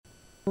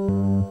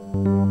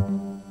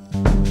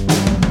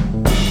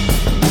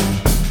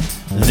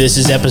This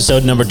is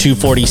episode number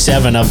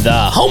 247 of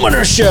the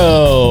Homeowner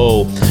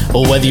Show.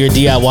 Well, whether you're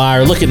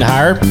DIY or looking to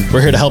hire,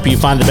 we're here to help you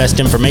find the best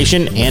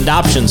information and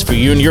options for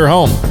you and your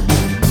home.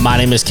 My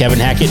name is Kevin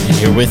Hackett, and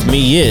here with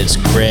me is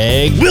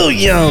Craig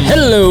Williams.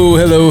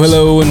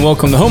 Hello, and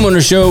welcome to the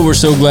Homeowner Show. We're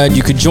so glad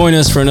you could join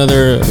us for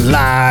another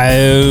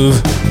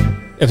live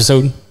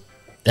episode.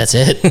 That's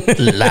it.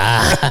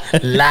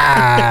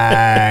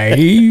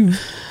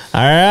 Live.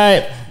 All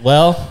right.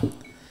 Well,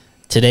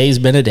 today's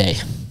been a day.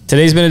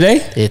 Today's been a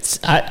day?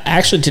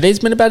 Actually, today's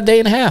been about a day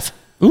and a half.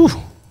 Ooh.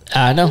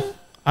 I know.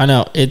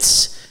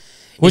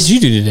 What'd you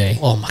do today?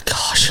 Oh, my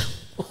gosh.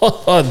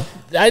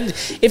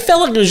 It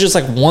felt like it was just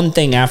like one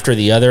thing after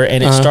the other,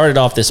 and it started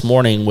off this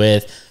morning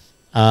with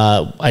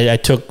I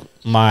took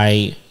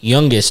my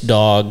youngest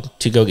dog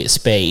to go get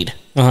spayed,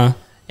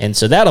 and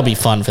so that'll be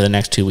fun for the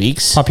next 2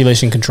 weeks.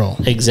 Population control.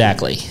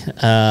 Exactly.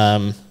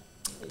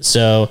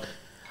 So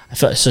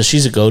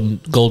she's a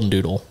golden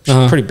doodle. She's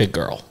a pretty big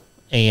girl,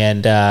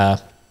 and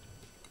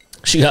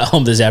she got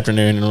home this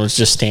afternoon and was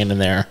just standing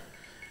there.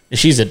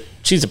 She's a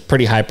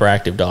pretty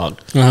hyperactive dog,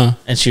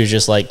 and she was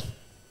just like.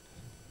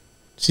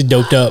 She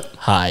doped up.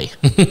 Hi.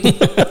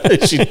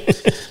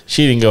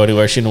 She didn't go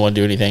anywhere. She didn't want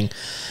to do anything.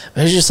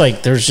 It was just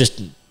like, there was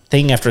just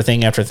thing after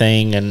thing after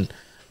thing. And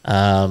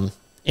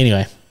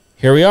anyway,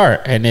 here we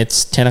are. And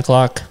it's 10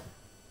 o'clock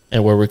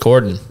and we're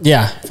recording.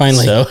 Yeah,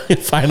 finally. So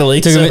finally.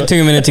 Took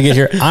a minute to get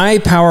here. I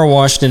power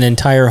washed an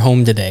entire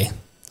home today.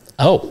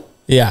 Oh.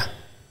 Yeah.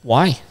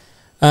 Why?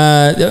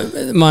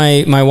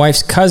 My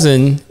wife's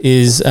cousin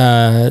is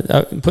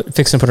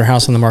fixing to put her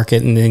house on the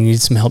market, and they need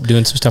some help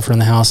doing some stuff around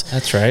the house.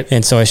 That's right.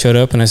 And so I showed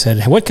up and I said,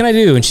 hey, "What can I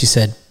do?" And she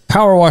said,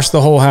 "Power wash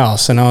the whole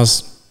house." And I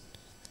was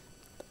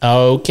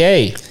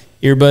okay.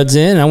 Earbuds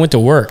in. I went to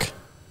work.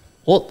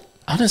 Well,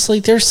 honestly,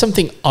 there's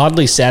something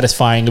oddly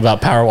satisfying about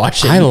power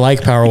washing. I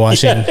like power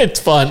washing. Yeah, it's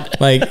fun.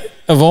 Like,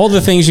 of all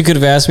the things you could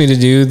have asked me to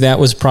do, that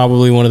was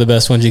probably one of the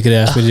best ones you could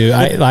ask me to do.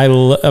 I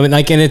mean,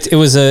 like, and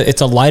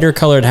it's a lighter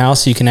colored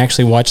house, so you can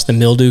actually watch the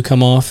mildew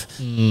come off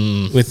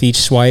with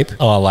each swipe.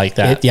 Oh, I like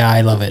that.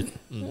 I love it.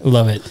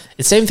 Love it.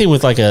 It's same thing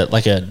with like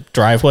a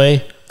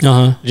driveway.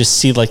 Just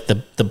see like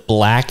the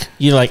black.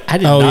 You know, like I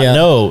did not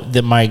know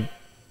that my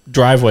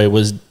driveway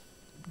was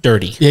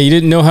dirty. Yeah, you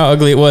didn't know how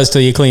ugly it was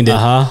till you cleaned it.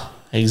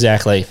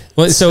 Exactly.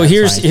 Well, so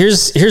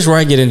here's where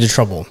I get into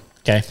trouble.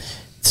 Okay.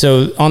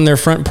 So on their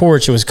front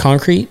porch, it was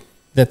concrete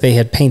that they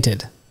had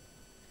painted.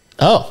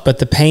 Oh.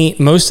 But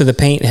most of the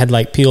paint had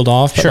like peeled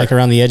off, but like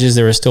around the edges,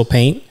 there was still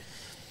paint.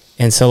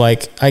 And so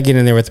like I get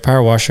in there with the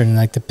power washer and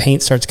like the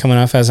paint starts coming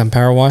off as I'm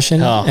power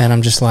washing. And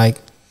I'm just like,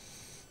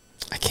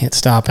 I can't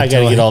stop. I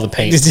got to get all the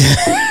paint.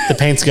 The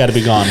paint's got to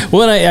be gone.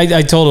 Well, and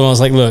I told him, I was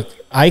like, look,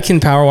 I can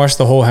power wash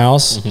the whole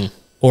house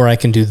or I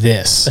can do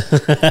this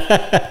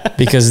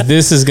because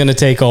this is going to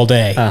take all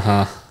day.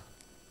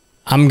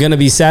 I'm going to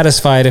be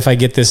satisfied if I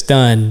get this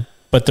done,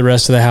 but the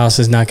rest of the house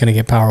is not going to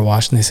get power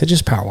washed. And they said,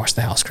 just power wash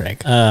the house,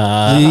 Craig.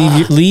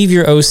 Leave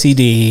your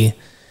OCD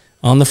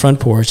on the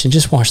front porch and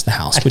just wash the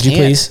house. Would you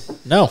please?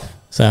 No,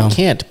 I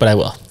can't, but I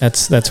will.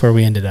 That's where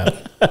we ended up.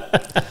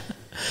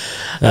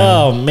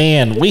 Oh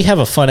man, we have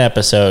a fun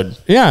episode.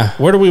 Yeah.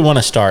 Where do we want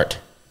to start?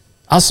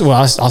 I'll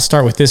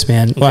start with this,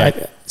 man. Okay. Well,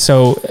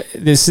 so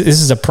this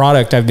is a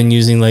product I've been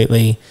using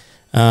lately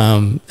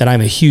that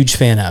I'm a huge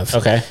fan of.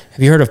 Okay. Have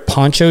you heard of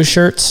poncho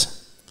shirts?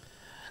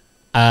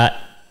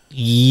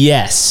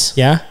 Yes.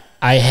 Yeah?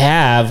 I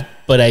have,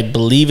 but I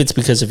believe it's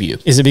because of you.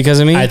 Is it because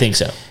of me? I think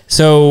so.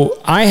 So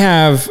I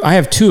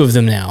have two of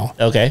them now.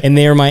 Okay. And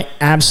they are my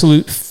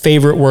absolute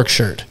favorite work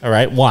shirt. All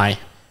right. Why?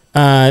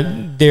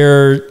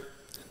 They're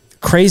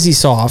crazy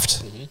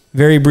soft,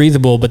 very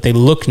breathable, but they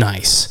look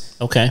nice.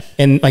 Okay.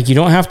 And like you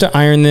don't have to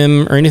iron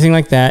them or anything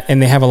like that, and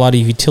they have a lot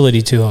of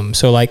utility to them.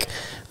 So like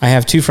I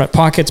have two front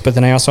pockets, but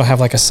then I also have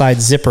like a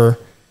side zipper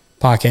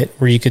pocket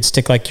where you could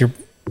stick like your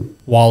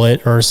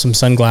wallet or some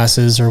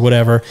sunglasses or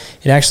whatever.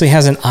 It actually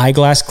has an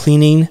eyeglass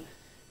cleaning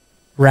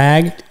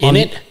rag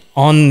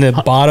on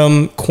the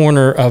bottom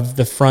corner of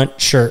the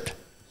front shirt.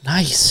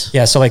 Nice.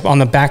 Yeah. So like on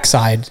the back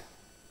side,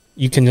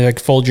 you can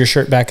like fold your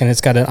shirt back and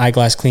it's got an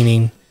eyeglass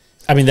cleaning.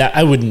 I mean, that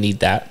I wouldn't need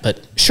that,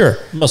 but sure,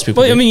 most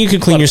people. Well, I mean, you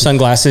could clean your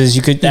sunglasses.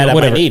 You could that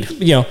whatever I might need.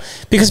 You know,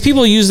 because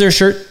people use their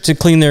shirt to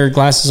clean their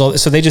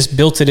glasses, so they just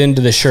built it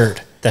into the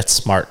shirt. That's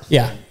smart.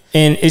 Yeah,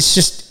 and it's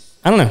just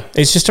I don't know.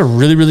 It's just a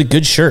really really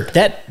good shirt.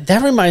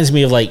 That reminds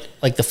me of like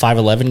the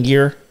 511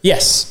 gear.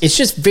 Yes, it's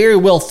just very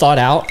well thought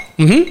out,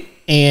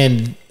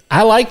 and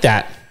I like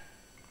that.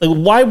 Like,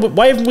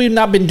 why have we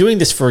not been doing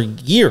this for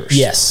years?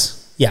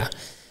 Yes, yeah.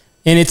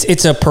 And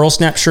it's a pearl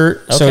snap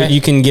shirt, so Okay.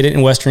 you can get it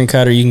in Western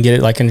cut or you can get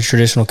it like in a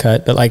traditional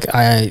cut. But like,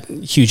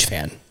 huge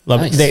fan, love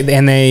Nice.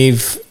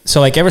 it.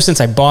 So like ever since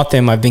I bought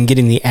them, I've been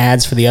getting the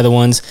ads for the other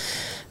ones.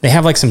 They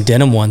have like some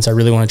denim ones I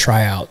really want to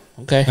try out.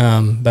 Okay,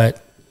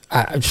 but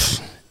they're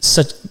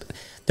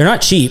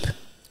not cheap,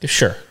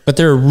 sure, but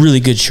they're a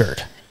really good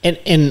shirt.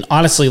 And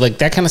honestly, like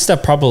that kind of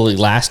stuff probably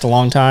lasts a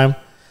long time.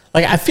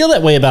 Like I feel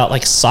that way about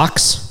like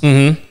socks.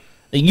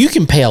 You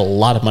can pay a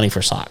lot of money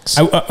for socks.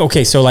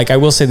 Okay, so like I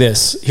will say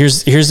this.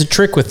 Here's a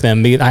trick with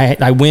them.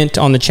 I went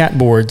on the chat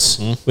boards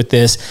with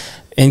this,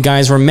 and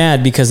guys were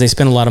mad because they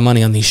spent a lot of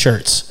money on these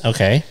shirts.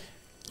 Okay.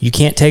 You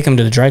can't take them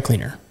to the dry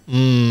cleaner.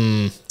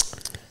 It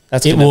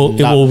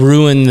will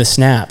ruin the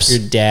snaps.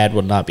 Your dad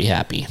would not be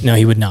happy. No,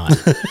 he would not.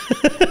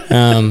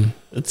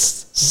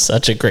 It's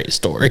such a great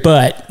story.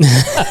 But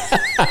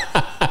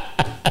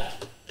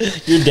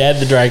your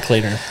dad, the dry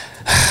cleaner.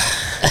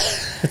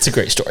 It's a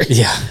great story.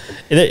 Yeah.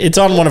 It's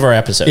on one of our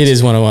episodes. It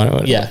is one of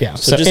one. Yeah.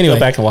 So just anyway, go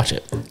back and watch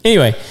it.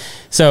 Anyway,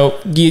 so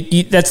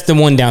you that's the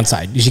one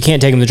downside. You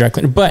can't take them to the dry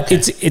cleaner. But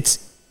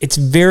it's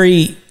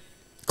very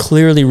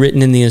clearly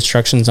written in the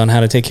instructions on how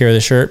to take care of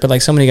the shirt. But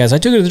like so many guys, I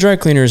took it to the dry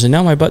cleaners and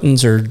now my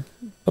buttons are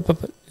up.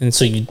 And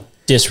so you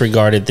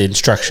disregarded the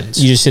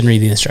instructions. You just didn't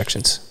read the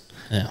instructions.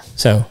 Yeah.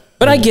 So,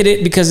 but I get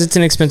it because it's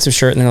an expensive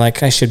shirt and they're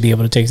like, I should be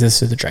able to take this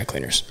to the dry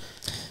cleaners.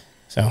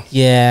 So.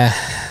 Yeah.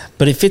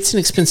 But if it's an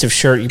expensive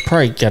shirt, you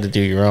probably got to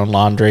do your own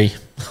laundry.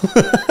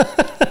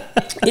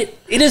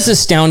 It is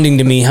astounding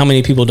to me how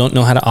many people don't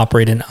know how to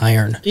operate an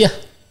iron. Yeah.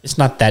 It's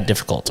not that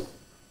difficult.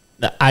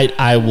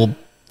 I will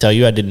tell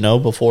you I didn't know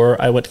before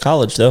I went to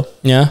college, though.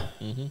 Yeah?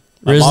 Mm-hmm.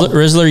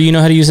 Rizzler, you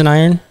know how to use an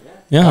iron?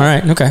 Yeah, all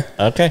right. Okay.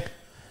 Okay.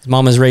 His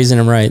mama's raising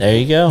him right. There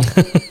you go.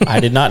 I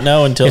did not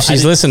know until... If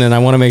she's listening, I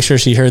want to make sure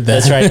she heard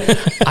that. That's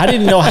right. I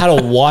didn't know how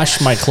to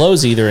wash my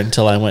clothes either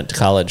until I went to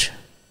college.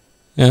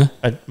 Yeah?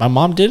 My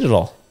mom did it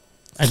all.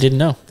 I didn't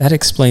know. That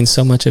explains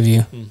so much of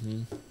you.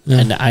 Mm-hmm. Yeah.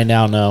 And I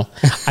now know.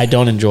 I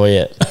don't enjoy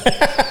it.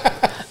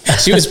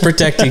 She was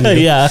protecting you.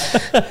 Yeah.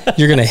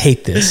 You're going to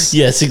hate this.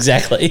 Yes,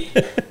 exactly.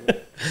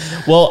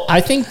 Well,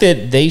 I think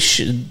that they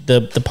should...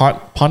 The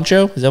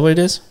poncho, is that what it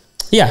is?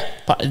 Yeah.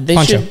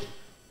 Poncho.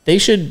 They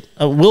should...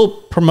 we'll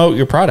promote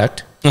your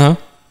product. Uh-huh.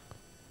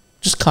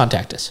 Just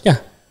contact us. Yeah.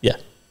 Yeah.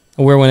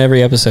 I'll wear one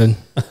every episode.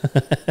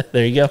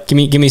 There you go.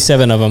 Give me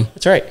 7 of them.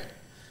 That's right.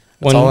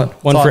 One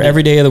for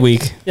every day of the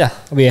week. Yeah.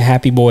 I'll be a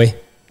happy boy.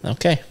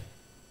 Okay.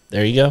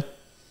 There you go.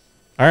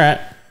 All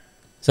right.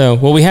 So,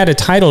 well, we had a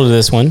title to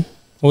this one.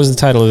 What was the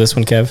title of this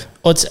one, Kev?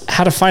 Well, it's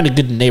How to Find a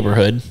Good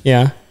Neighborhood.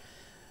 Yeah.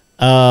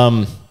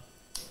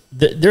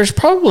 There's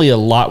probably a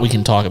lot we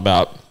can talk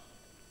about.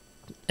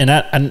 And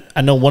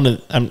I know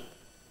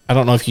I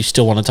don't know if you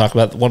still want to talk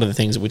about one of the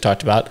things that we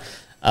talked about.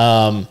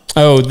 The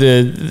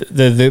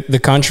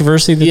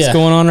controversy that's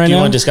going on right now? Do you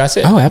want to discuss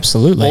it? Oh,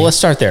 absolutely. Well, let's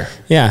start there.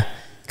 Yeah.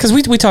 Because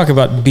we talk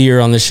about beer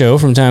on the show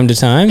from time to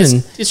time.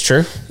 It's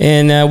true.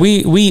 And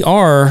we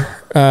are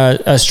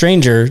a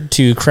stranger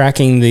to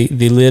cracking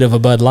the lid of a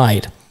Bud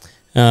Light.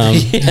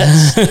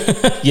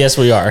 Yes. Yes,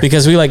 we are.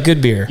 Because we like good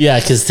beer. Yeah,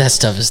 because that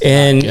stuff is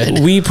not good.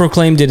 We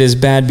proclaimed it as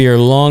bad beer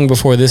long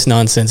before this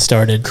nonsense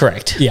started.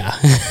 Correct. Yeah.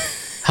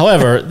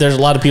 However, there's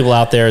a lot of people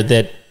out there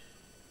that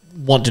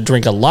want to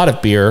drink a lot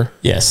of beer.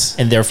 Yes.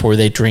 And therefore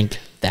they drink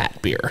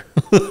that beer.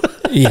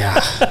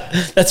 Yeah.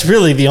 That's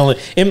really the only...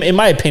 In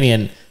my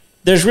opinion...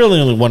 There's really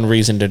only one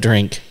reason to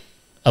drink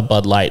a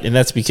Bud Light, and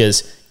that's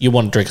because you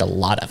want to drink a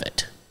lot of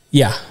it.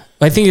 Yeah,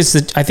 I think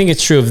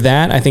it's true of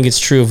that. I think it's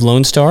true of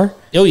Lone Star.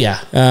 Oh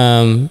yeah.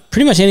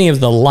 Pretty much any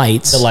of the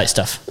lights. The light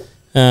stuff.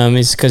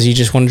 Is because you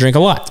just want to drink a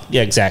lot.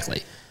 Yeah,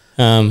 exactly.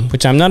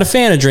 Which I'm not a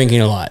fan of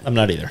drinking a lot. I'm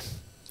not either.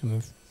 I'm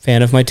a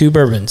fan of my 2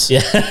 bourbons.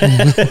 Yeah.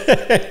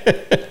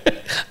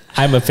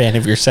 I'm a fan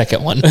of your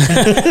second one.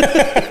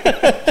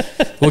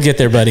 We'll get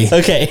there, buddy.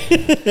 Okay.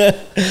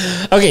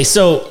 Okay.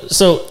 So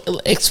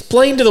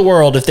explain to the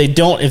world if they've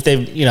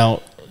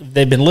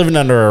been living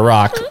under a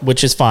rock,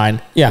 which is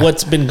fine. Yeah.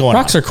 What's been going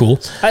Rocks on? are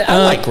cool.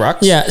 I like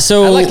rocks. Yeah.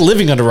 So I like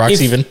living under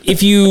rocks even.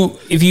 If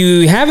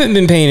you haven't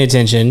been paying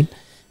attention,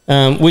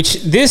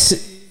 which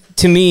this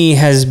to me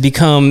has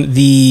become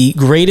the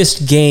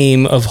greatest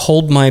game of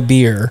hold my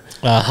beer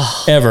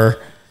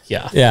ever.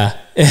 Yeah. Yeah.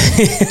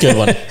 Good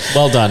one.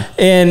 Well done.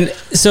 And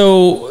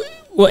so,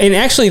 well, and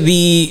actually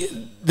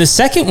the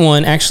second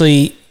one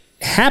actually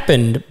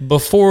happened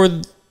before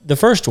the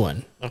first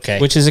one. Okay.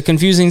 Which is a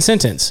confusing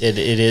sentence. It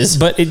is.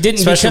 But it didn't...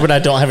 Especially when I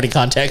don't have any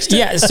context.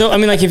 Yeah. So, I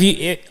mean, like if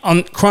you...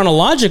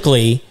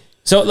 chronologically...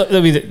 So,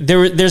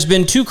 there's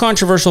been 2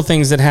 controversial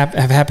things that have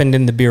happened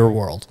in the beer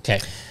world. Okay.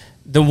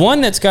 The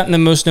one that's gotten the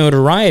most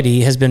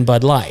notoriety has been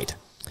Bud Light.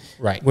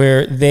 Right.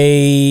 Where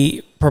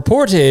they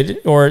purported,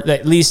 or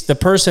at least the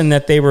person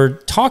that they were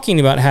talking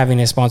about having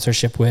a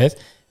sponsorship with,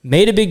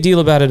 made a big deal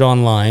about it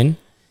online,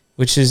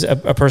 which is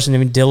a person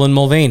named Dylan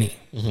Mulvaney.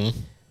 Mm-hmm.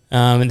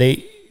 And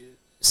they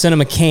sent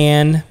him a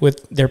can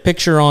with their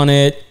picture on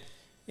it,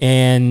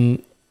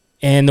 and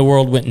the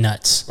world went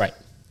nuts. Right.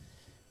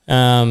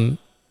 And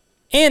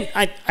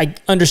I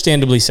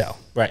understandably so.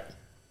 Right.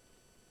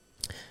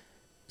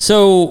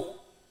 So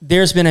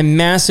there's been a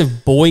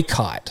massive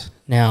boycott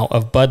now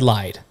of Bud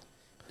Light.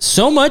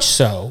 So much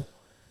so,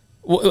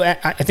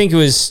 I think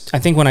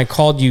when I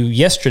called you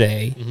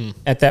yesterday, mm-hmm.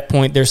 at that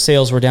point, their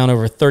sales were down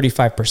over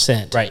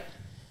 35%. Right.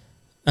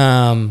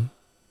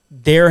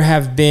 There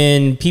have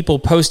been people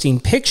posting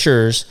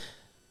pictures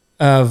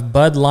of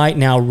Bud Light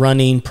now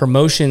running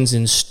promotions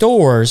in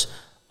stores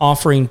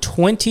offering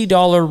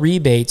 $20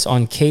 rebates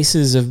on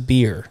cases of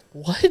beer.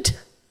 What?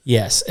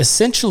 Yes,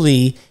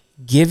 essentially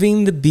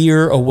giving the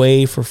beer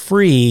away for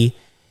free.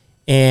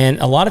 And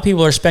a lot of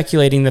people are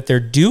speculating that they're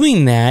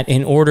doing that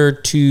in order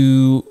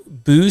to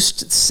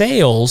boost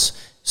sales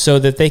so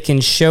that they can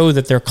show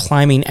that they're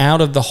climbing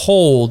out of the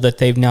hole that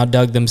they've now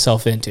dug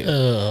themselves into.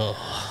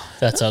 Oh,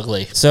 that's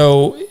ugly.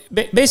 So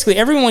basically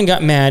everyone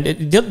got mad.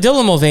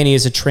 Dylan Mulvaney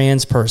is a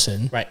trans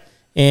person. Right.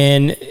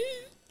 And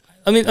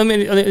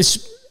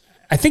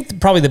I think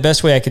probably the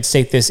best way I could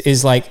state this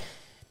is like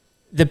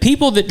the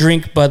people that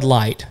drink Bud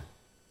Light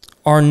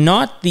are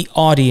not the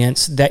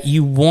audience that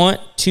you want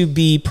to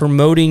be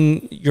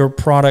promoting your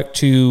product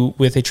to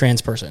with a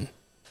trans person.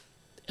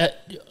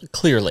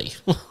 Clearly.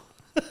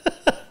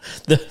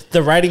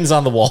 the writing's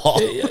on the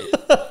wall.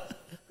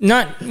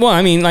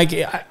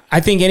 I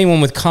think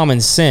anyone with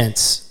common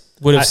sense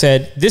would have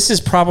said, this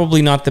is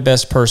probably not the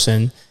best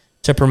person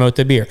to promote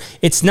the beer.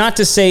 It's not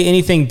to say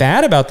anything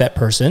bad about that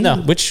person,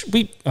 which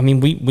we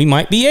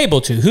might be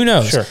able to. Who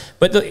knows? Sure.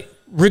 But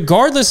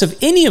regardless of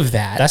any of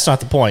that, that's not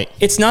the point.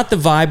 It's not the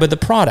vibe of the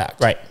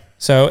product. Right.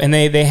 So, and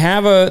they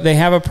have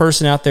a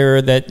person out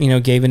there that,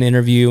 gave an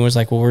interview and was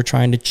like, well, we're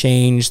trying to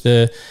change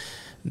the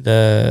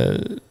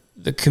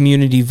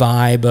community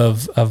vibe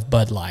of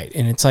Bud Light.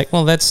 And it's like,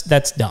 well,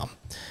 that's dumb.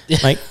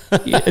 Like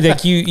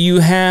you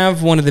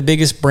have one of the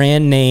biggest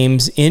brand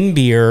names in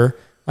beer.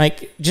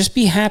 Like, just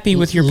be happy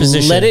with your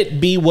position. Let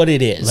it be what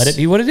it is. Let it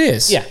be what it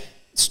is. Yeah.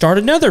 Start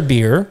another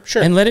beer.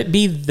 Sure. And let it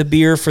be the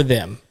beer for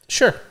them.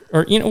 Sure.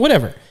 Or,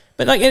 whatever.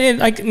 But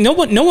no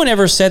one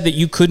ever said that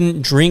you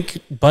couldn't drink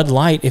Bud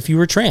Light if you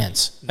were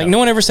trans. Like, no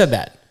one ever said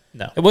that.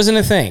 No. It wasn't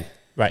a thing.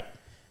 Right.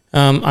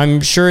 I'm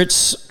sure it's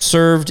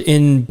served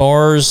in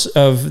bars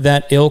of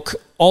that ilk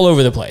all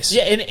over the place.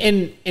 Yeah,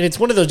 and it's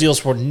one of those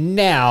deals where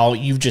now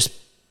you've just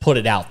put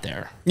it out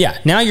there. Yeah,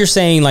 now you're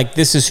saying, like,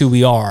 this is who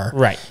we are.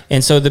 Right.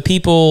 And so the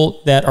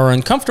people that are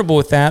uncomfortable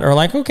with that are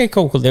like, okay,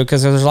 cool,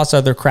 because there's lots of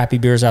other crappy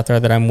beers out there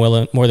that I'm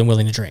more than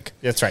willing to drink.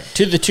 That's right.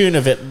 To the tune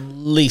of at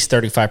least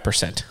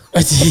 35%.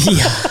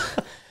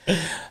 Yeah.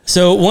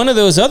 So one of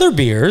those other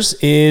beers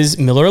is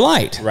Miller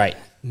Lite. Right.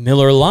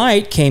 Miller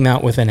Lite came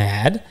out with an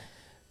ad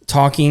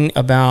talking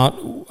about,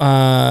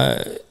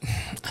 I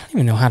don't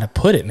even know how to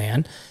put it,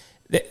 man.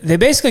 They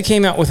basically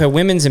came out with a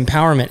women's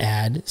empowerment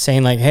ad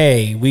saying, like,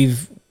 hey,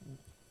 we've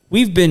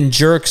been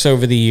jerks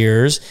over the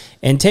years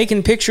and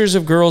taken pictures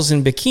of girls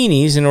in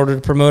bikinis in order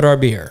to promote our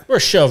beer. We're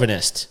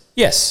chauvinists.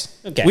 Yes.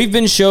 Okay. We've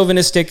been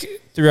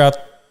chauvinistic throughout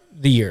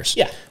the years.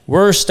 Yeah.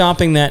 We're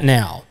stopping that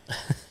now.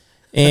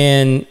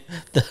 And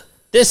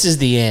this is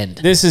the end.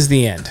 This is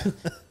the end.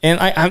 And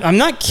I'm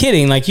not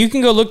kidding. Like, you can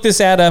go look this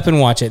ad up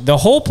and watch it. The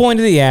whole point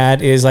of the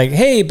ad is like,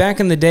 hey, back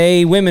in the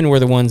day, women were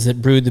the ones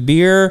that brewed the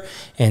beer.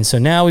 And so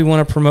now we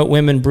want to promote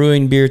women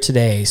brewing beer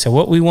today. So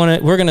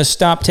we're going to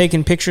stop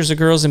taking pictures of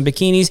girls in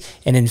bikinis.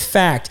 And in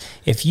fact,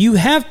 if you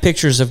have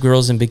pictures of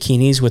girls in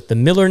bikinis with the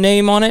Miller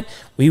name on it,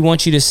 we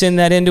want you to send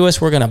that into us.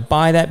 We're going to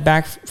buy that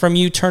back from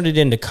you, turn it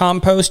into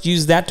compost,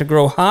 use that to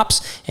grow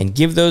hops, and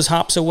give those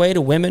hops away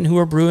to women who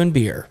are brewing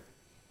beer.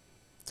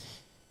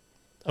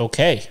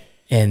 Okay.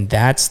 And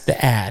that's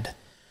the ad.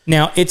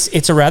 Now,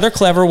 it's a rather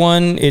clever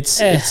one. It's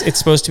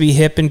supposed to be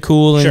hip and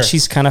cool, and Sure.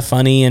 she's kind of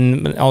funny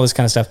and all this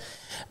kind of stuff.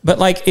 But,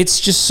 like, it's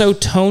just so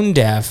tone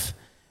deaf,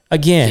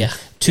 again,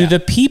 to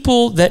the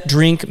people that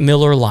drink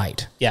Miller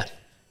Lite. Yeah.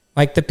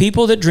 Like, the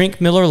people that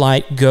drink Miller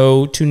Lite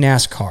go to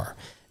NASCAR.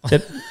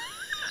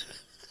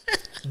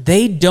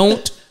 They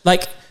don't,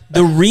 like...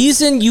 The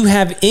reason you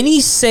have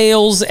any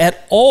sales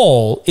at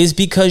all is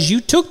because you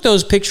took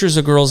those pictures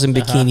of girls in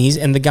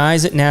bikinis and the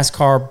guys at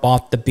NASCAR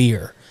bought the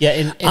beer. Yeah,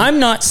 and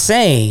I'm not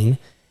saying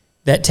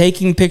that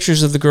taking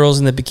pictures of the girls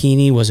in the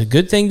bikini was a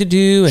good thing to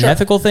do, an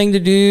ethical thing to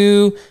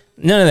do.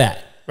 None of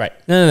that. Right.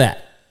 None of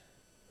that.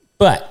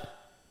 But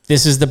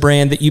this is the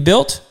brand that you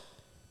built.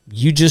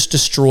 You just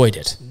destroyed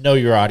it. Know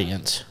your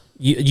audience.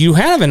 You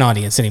have an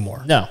audience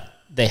anymore. No,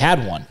 they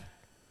had one.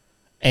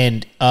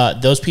 And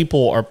those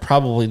people are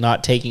probably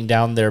not taking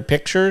down their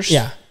pictures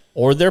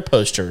or their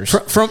posters.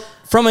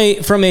 From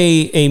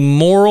a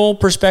moral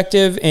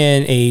perspective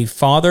and a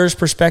father's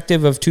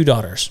perspective of two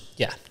daughters.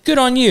 Yeah. Good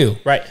on you.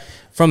 Right.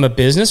 From a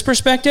business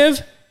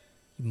perspective,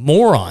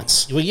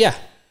 morons. Well, yeah.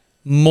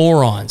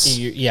 Morons.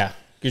 You're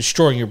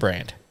destroying your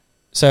brand.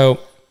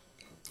 So,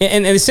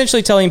 and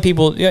essentially telling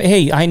people,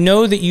 hey, I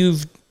know that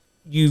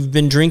you've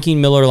been drinking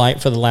Miller Lite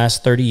for the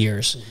last 30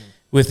 years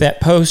with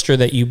that poster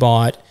that you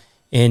bought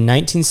in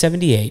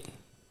 1978.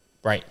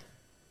 Right.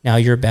 Now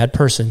you're a bad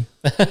person.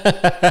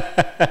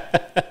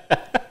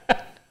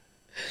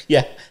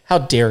 Yeah. How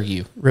dare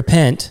you?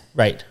 Repent.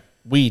 Right.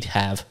 We'd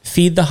have.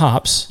 Feed the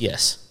hops.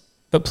 Yes.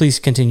 But please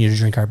continue to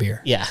drink our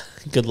beer. Yeah.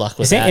 Good luck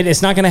with that.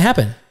 It's not going to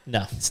happen.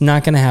 No. It's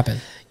not going to happen.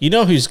 You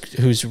know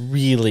who's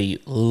really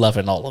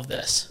loving all of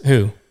this?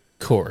 Who?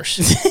 Coors.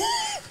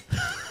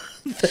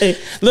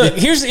 Look,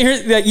 here's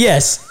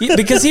yes,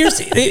 because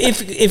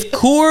if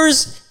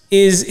Coors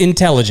is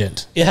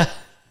intelligent. Yeah.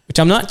 Which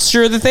I'm not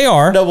sure that they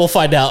are. No, we'll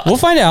find out. We'll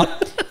find out.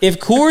 If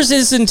Coors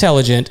is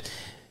intelligent,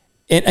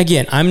 And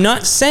again, I'm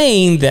not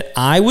saying that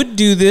I would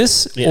do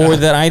this or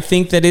that I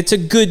think that it's a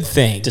good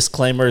thing.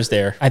 Disclaimer is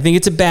there. I think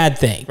it's a bad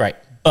thing. Right.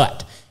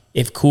 But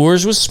if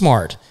Coors was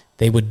smart,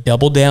 they would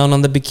double down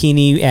on the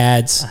bikini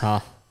ads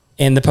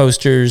and the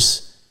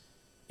posters,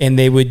 and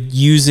they would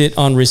use it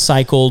on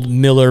recycled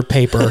Miller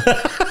paper.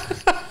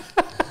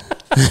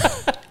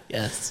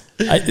 Yes.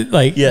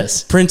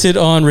 Yes. Printed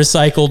on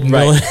recycled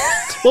Miller.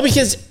 Well,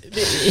 because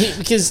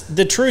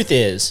the truth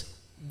is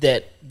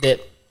that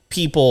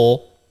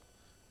people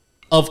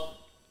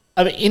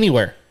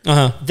anywhere,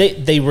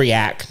 they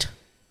react.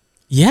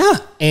 Yeah.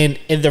 And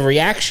the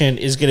reaction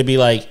is going to be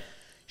like,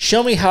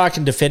 show me how I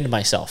can defend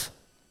myself.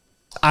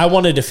 I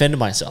want to defend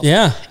myself.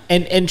 Yeah.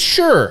 And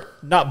sure,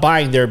 not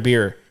buying their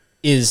beer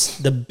is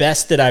the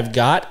best that I've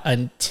got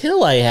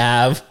until I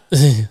have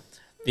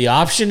the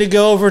option to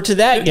go over to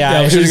that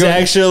guy who's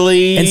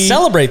actually and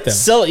celebrate them.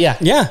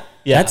 Yeah.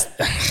 That's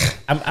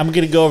I'm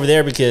going to go over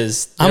there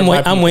because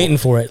I'm waiting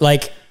for it.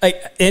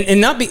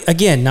 And not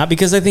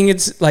because I think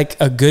it's like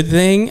a good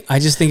thing. I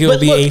just think it will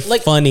be a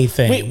funny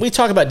thing. We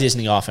talk about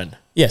Disney often.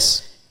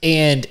 Yes.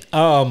 And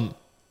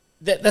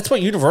that's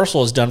what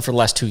Universal has done for the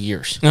last 2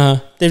 years.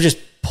 They've just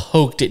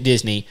poked at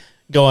Disney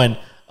going,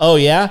 oh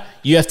yeah,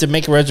 you have to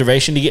make a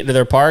reservation to get into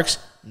their parks.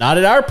 Not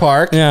at our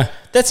park. Yeah.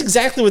 That's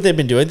exactly what they've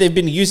been doing. They've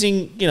been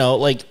using,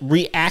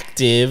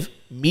 reactive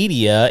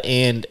media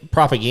and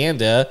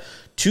propaganda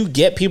to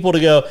get people to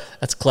go,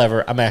 that's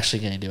clever. I'm actually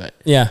going to do it.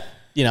 Yeah.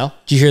 Did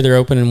you hear they're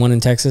opening one in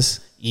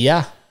Texas?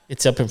 Yeah.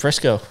 It's up in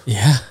Frisco.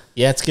 Yeah.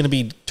 Yeah. It's going to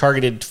be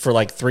targeted for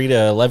like 3 to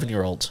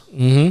 11-year-olds.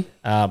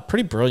 Mm-hmm.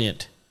 Pretty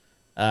brilliant.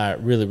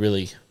 Really,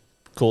 really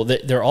cool.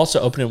 They're also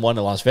opening one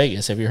in Las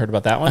Vegas. Have you heard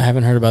about that one? I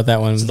haven't heard about that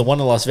one. So the one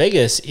in Las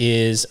Vegas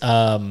is,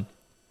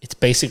 it's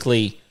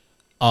basically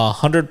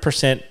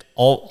 100%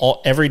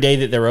 all every day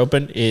that they're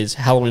open is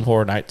Halloween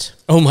Horror Nights.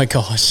 Oh my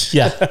gosh.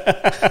 Yeah.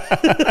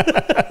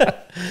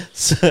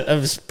 So that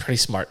was pretty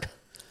smart,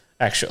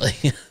 actually.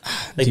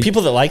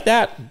 People that like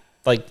that,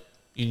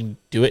 you can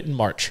do it in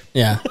March.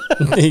 Yeah.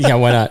 Yeah,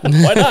 why not?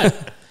 Why not?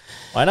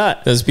 Why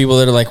not? Those people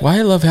that are like, why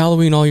I love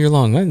Halloween all year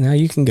long. Well, now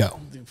you can go.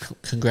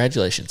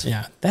 Congratulations.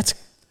 Yeah.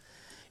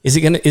 Is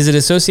it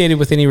associated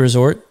with any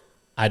resort?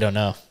 I don't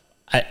know.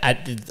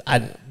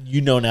 I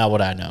you know now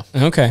what I know.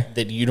 Okay.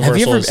 That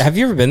Universal have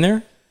you ever been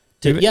there?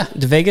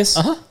 To Vegas?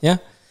 Uh-huh. Yeah.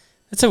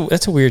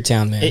 That's a weird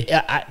town, man.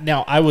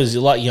 Now, I was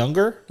a lot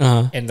younger,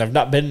 and I've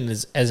not been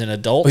as an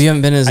adult. Oh, you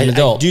haven't been as an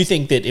adult? I do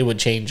think that it would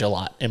change a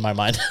lot in my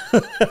mind.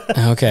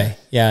 Okay.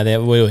 Yeah,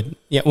 that would.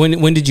 Yeah.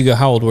 When did you go?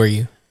 How old were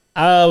you?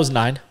 I was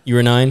 9. You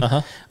were 9?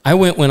 Uh-huh. I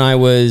went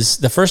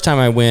the first time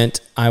I went,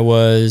 I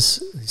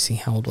was, let's see,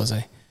 how old was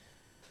I?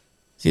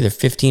 It's either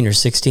 15 or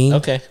 16.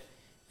 Okay.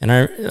 And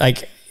I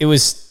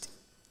was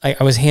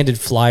handed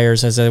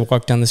flyers as I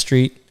walked down the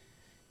street.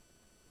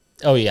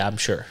 Oh, yeah, I'm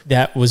sure.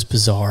 That was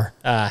bizarre.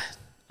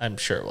 I'm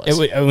sure it was.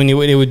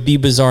 It would be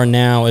bizarre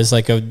now as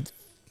like a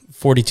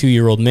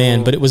 42-year-old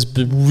man, but it was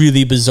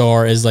really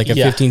bizarre as like a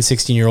 15,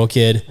 16-year-old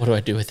kid. What do I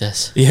do with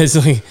this? Yeah, it's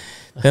like,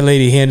 that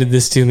lady handed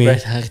this to me.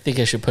 Right, I think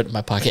I should put it in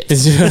my pocket.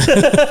 Just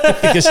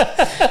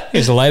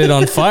light it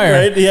on fire.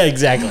 Right? Yeah,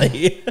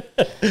 exactly.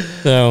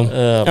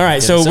 So, all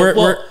right. So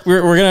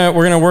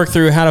we're gonna work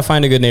through how to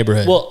find a good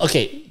neighborhood. Well,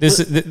 okay. This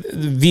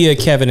via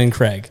Kevin and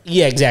Craig.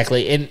 Yeah,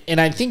 exactly. And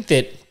I think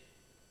that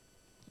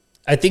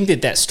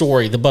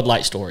story, the Bud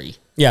Light story.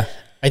 Yeah.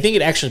 I think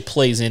it actually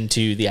plays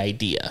into the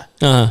idea.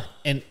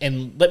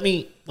 And let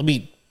me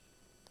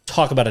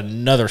talk about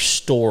another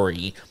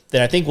story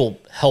that I think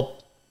will help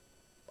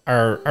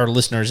our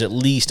listeners at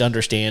least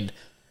understand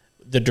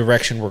the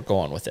direction we're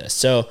going with this.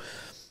 So,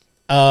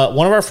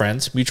 one of our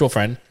friends, mutual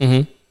friend,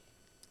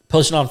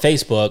 posted on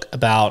Facebook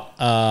about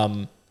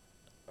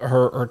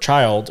her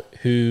child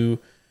who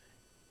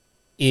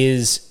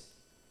is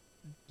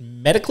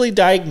medically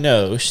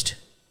diagnosed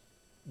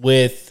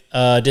with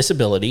a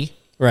disability.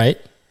 Right.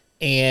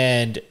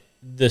 And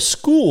the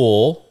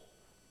school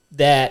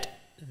that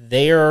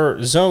they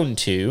are zoned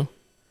to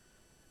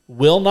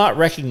will not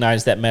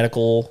recognize that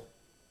medical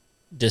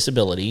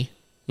disability,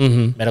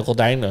 medical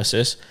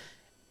diagnosis,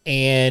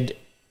 and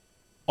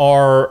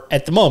are,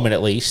 at the moment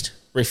at least,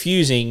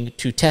 refusing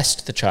to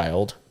test the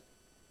child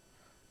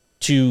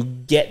to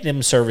get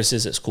them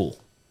services at school.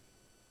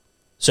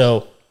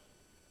 So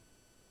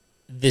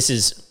this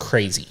is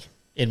crazy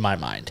in my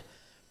mind.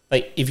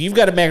 Like, if you've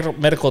got a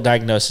medical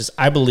diagnosis,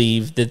 I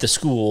believe that the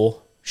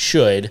school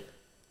should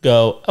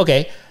go,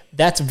 okay,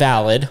 that's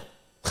valid.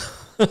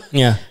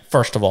 Yeah.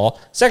 First of all.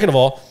 Second of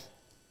all,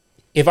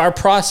 if our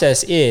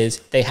process is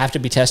they have to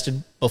be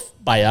tested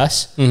by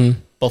us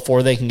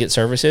before they can get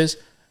services,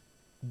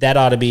 that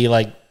ought to be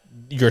like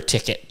your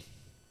ticket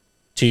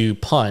to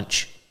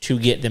punch to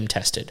get them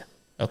tested.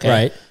 Okay.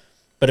 Right.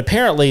 But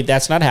apparently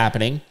that's not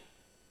happening.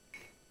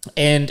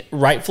 And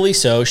rightfully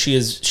so,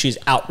 she's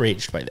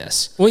outraged by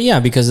this. Well, yeah,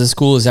 because the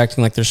school is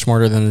acting like they're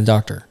smarter than the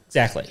doctor.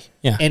 Exactly.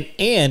 Yeah.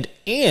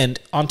 And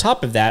on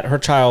top of that, her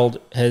child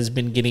has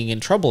been getting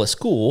in trouble at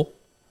school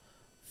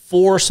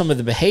for some of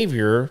the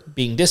behavior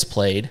being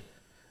displayed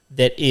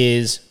that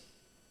is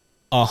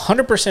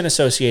 100%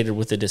 associated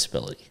with the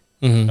disability.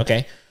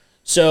 Okay.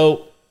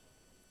 So,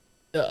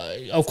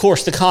 of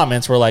course, the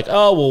comments were like,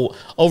 oh, well,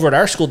 over at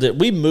our school,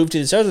 we moved to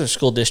this other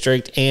school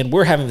district and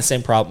we're having the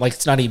same problem. Like,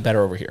 it's not any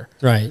better over here.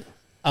 Right.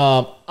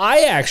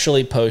 I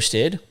actually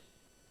posted,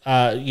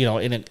 as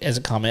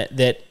a comment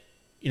that,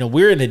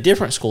 we're in a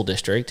different school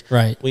district.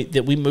 Right.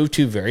 That we moved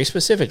to very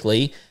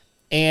specifically.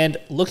 And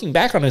looking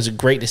back on it is a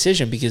great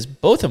decision because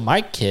both of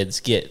my kids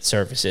get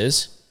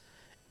services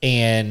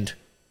and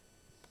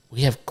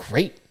we have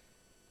great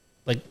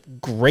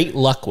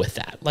luck with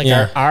that. Like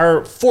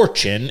our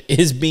fortune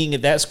is being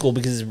at that school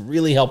because it's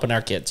really helping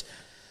our kids.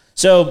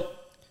 So,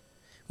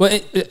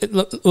 let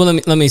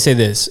me say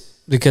this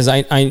because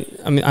I'm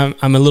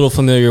a little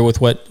familiar with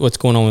what's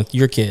going on with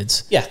your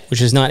kids. Yeah, which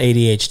is not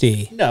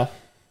ADHD. No.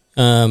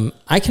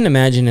 I can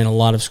imagine in a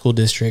lot of school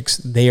districts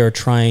they are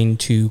trying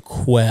to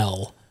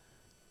quell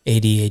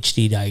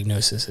ADHD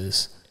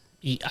diagnoses.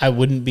 I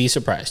wouldn't be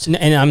surprised.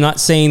 And I'm not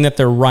saying that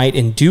they're right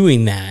in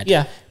doing that.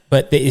 Yeah.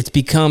 But it's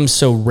become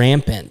so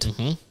rampant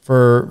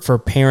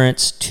for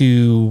parents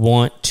to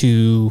want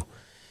to,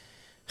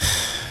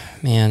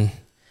 man,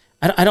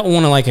 I don't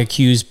want to like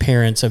accuse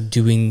parents of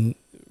doing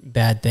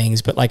bad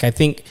things, but like I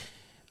think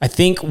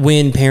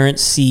when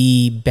parents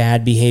see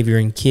bad behavior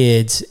in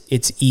kids,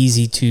 it's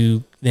easy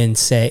to then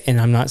say, and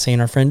I'm not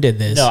saying our friend did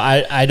this. No,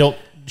 I don't.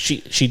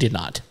 She did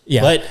not.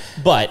 Yeah,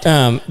 but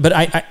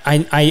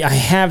I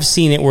have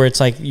seen it where it's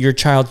like your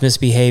child's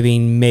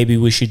misbehaving. Maybe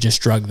we should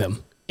just drug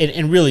them.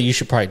 And really, you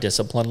should probably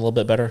discipline a little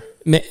bit better.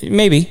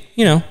 Maybe,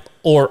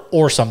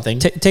 or something.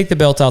 Take the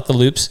belt out the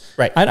loops.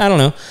 Right. I don't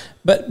know,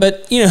 but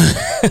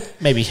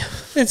maybe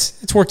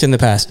it's worked in the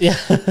past. Yeah,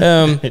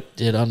 it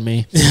did on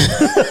me.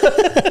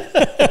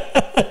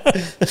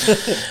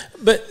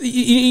 But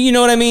you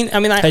know what I mean? I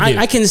mean,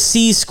 I can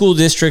see school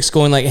districts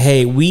going like,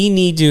 hey, we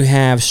need to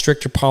have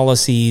stricter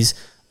policies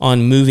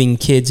on moving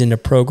kids into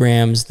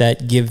programs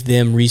that give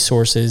them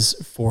resources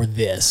for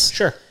this.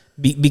 Sure.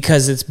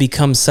 Because it's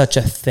become such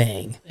a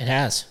thing. It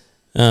has.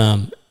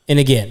 And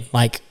again,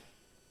 like,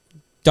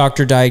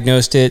 doctor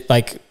diagnosed it,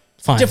 like,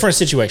 fine. Different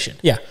situation.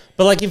 Yeah.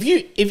 But like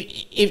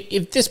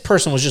if this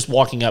person was just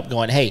walking up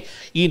going, hey,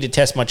 you need to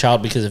test my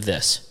child because of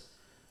this.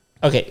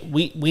 Okay,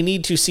 we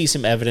need to see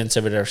some evidence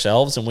of it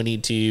ourselves and we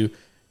need to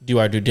do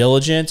our due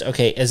diligence.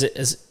 Okay,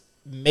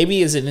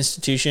 maybe as an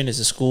institution, as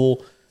a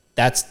school,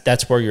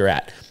 that's where you're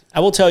at. I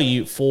will tell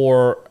you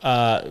for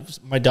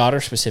my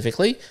daughter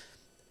specifically,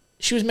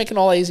 she was making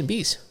all A's and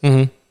B's,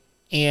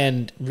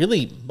 and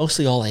really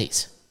mostly all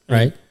A's.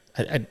 Right.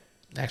 I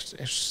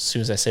actually, as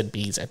soon as I said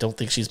B's, I don't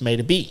think she's made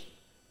a B.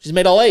 She's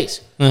made all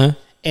A's,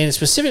 and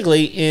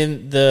specifically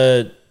in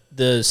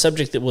the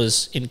subject that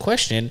was in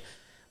question,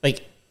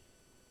 like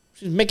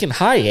she's making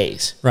high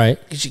A's, right?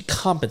 Because she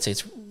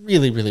compensates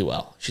really, really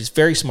well. She's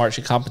very smart.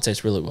 She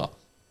compensates really well,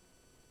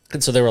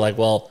 and so they were like,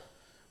 "Well,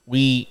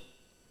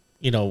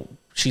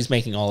 she's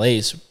making all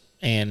A's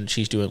and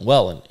she's doing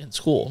well in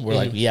school." And we're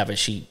like, "Yeah, but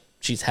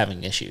she's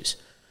having issues."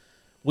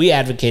 We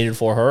advocated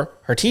for her.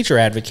 Her teacher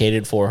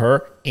advocated for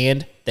her,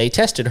 and they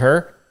tested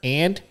her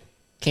and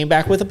came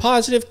back with a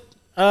positive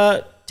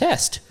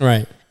test.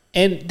 Right.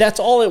 And that's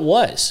all it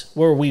was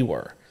where we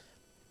were.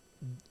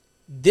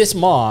 This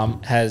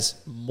mom has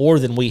more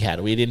than we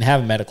had. We didn't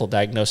have a medical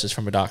diagnosis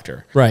from a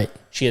doctor. Right.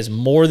 She has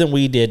more than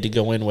we did to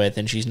go in with,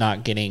 and she's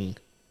not getting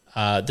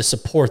the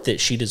support that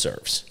she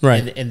deserves.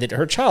 Right. And that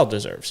her child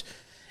deserves.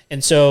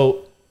 And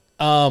so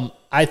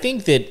I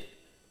think that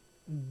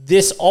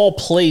this all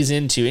plays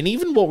into, and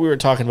even what we were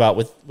talking about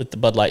with the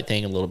Bud Light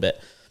thing a little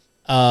bit,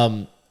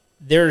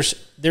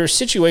 there's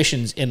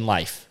situations in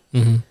life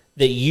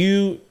that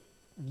you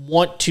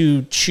want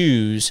to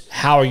choose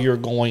how you're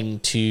going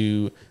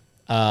to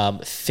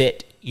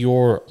fit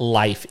your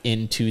life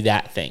into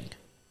that thing.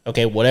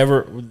 Okay,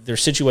 whatever,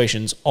 there's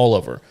situations all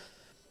over.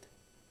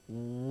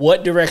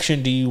 What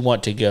direction do you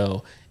want to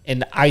go?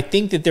 And I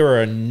think that there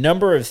are a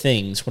number of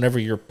things whenever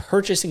you're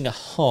purchasing a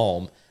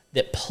home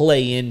that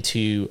play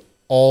into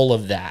all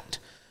of that.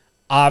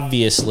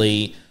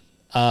 Obviously,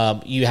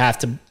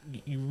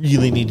 you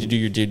really need to do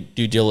your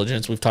due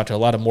diligence. We've talked to a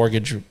lot of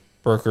mortgage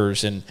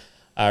brokers and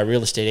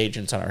real estate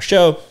agents on our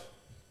show.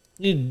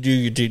 You need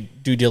to do your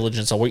due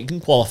diligence on what you can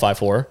qualify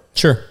for.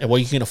 Sure. And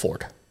what you can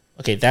afford.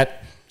 Okay,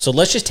 so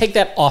let's just take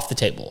that off the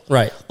table.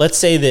 Right. Let's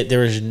say that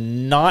there is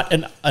not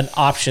an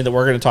option that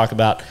we're going to talk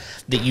about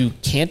that you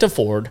can't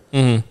afford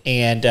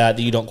and that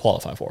you don't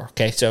qualify for.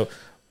 Okay, so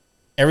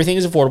everything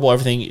is affordable.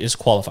 Everything is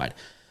qualified.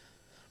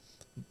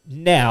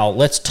 Now,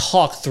 let's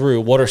talk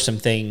through what are some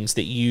things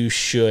that you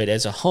should,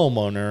 as a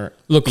homeowner,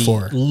 look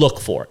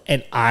for.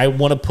 And I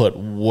want to put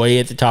way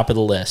at the top of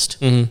the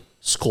list,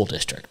 school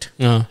district.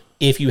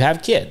 If you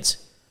have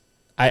kids,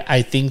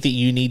 I think that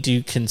you need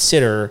to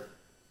consider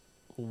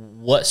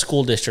what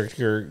school district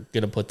you're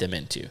going to put them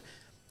into.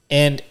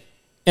 And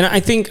I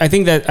think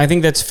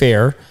that's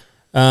fair.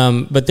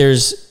 But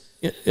there's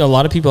a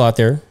lot of people out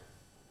there,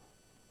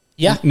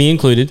 me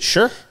included,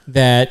 sure,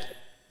 that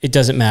it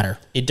doesn't matter.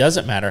 It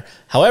doesn't matter.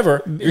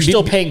 However, you're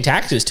still paying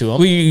taxes to them.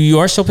 Well, you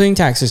are still paying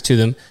taxes to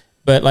them.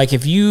 But like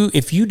if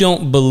you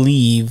don't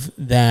believe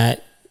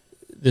that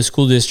the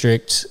school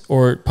district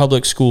or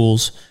public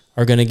schools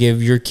are going to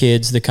give your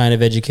kids the kind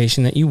of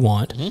education that you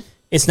want,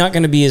 it's not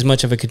going to be as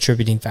much of a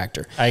contributing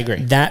factor. I agree.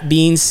 That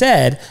being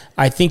said,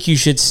 I think you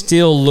should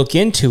still look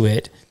into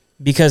it,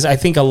 because I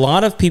think a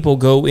lot of people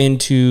go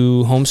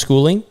into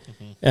homeschooling,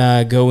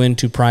 go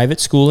into private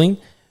schooling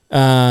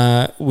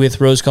with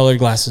rose-colored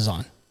glasses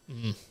on,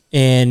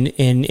 and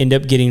end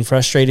up getting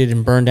frustrated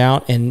and burned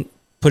out and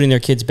putting their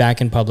kids back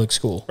in public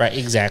school. Right,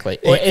 exactly.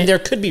 And there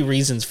could be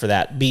reasons for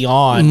that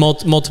beyond...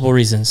 Multiple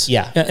reasons.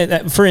 Yeah.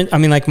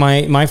 Like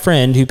my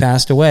friend who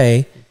passed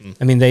away,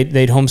 I mean,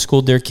 they'd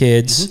homeschooled their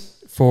kids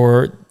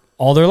for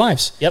all their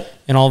lives. Yep.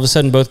 And all of a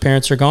sudden, both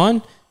parents are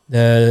gone.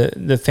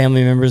 The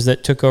family members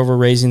that took over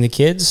raising the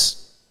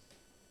kids,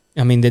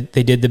 I mean,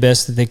 they did the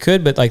best that they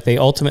could, but like they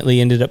ultimately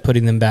ended up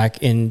putting them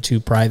back into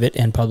private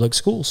and public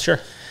schools. Sure.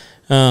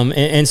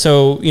 And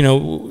so, you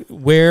know,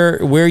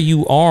 where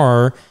you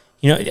are,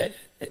 you know,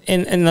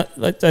 and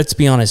let's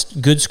be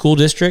honest, good school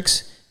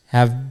districts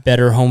have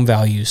better home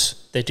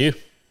values. They do.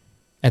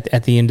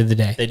 At the end of the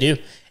day, they do.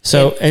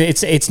 So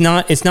it's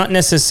not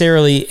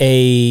necessarily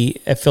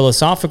a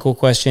philosophical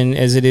question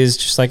as it is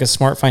just like a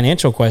smart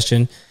financial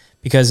question,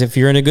 because if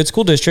you're in a good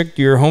school district,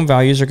 your home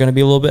values are going to be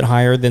a little bit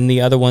higher than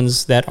the other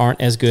ones that aren't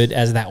as good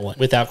as that one,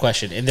 without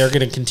question, and they're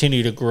going to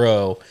continue to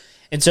grow.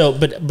 And so,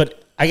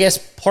 but I guess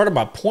part of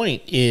my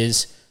point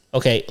is,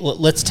 okay,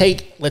 let's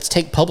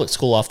take public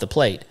school off the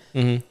plate.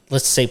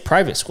 Let's say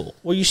private school.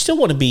 Well, you still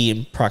want to be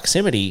in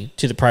proximity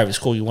to the private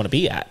school you want to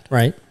be at.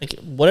 Right. Like,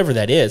 whatever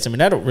that is. I mean,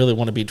 I don't really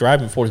want to be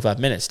driving 45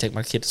 minutes to take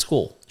my kid to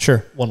school.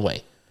 Sure. One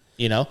way,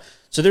 you know?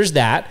 So there's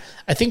that.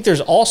 I think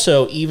there's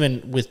also,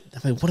 even with,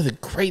 I mean, one of the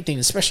great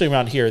things, especially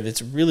around here,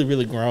 that's really,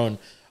 really grown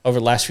over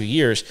the last few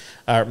years,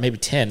 or maybe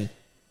 10,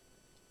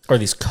 are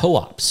these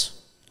co-ops.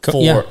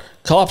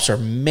 Co-ops are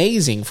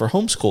amazing for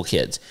homeschool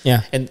kids.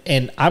 Yeah.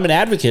 And I'm an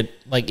advocate.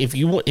 Like, if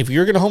you're going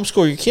to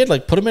homeschool your kid,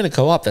 like, put them in a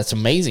co-op. That's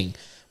amazing.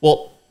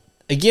 Well,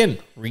 again,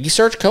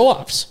 research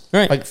co-ops.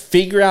 Right. Like,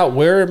 figure out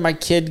where my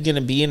kid going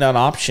to be in an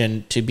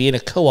option to be in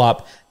a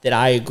co-op that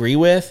I agree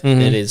with,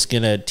 that is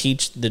going to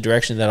teach the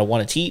direction that I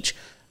want to teach.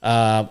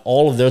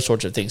 All of those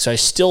sorts of things. So I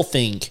still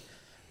think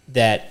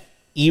that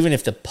even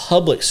if the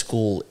public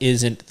school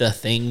isn't the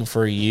thing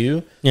for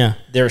you,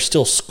 there are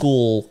still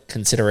school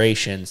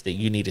considerations that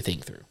you need to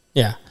think through.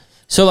 Yeah.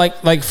 So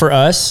like for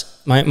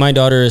us, my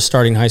daughter is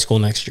starting high school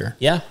next year.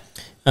 Yeah.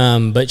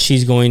 But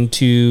she's going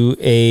to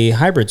a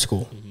hybrid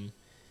school.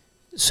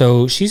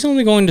 So she's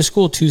only going to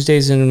school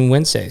Tuesdays and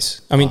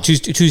Wednesdays. I mean,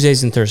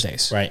 Tuesdays and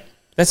Thursdays. Right.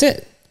 That's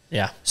it.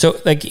 Yeah. So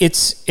like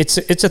it's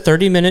a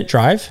 30-minute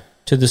drive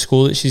to the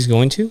school that she's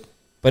going to,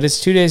 but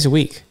it's 2 days a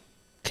week.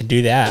 Can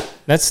do that.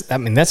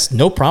 That's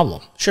no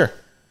problem. Sure.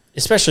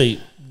 Especially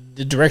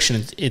the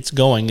direction it's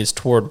going is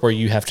toward where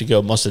you have to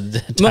go most of the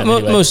time.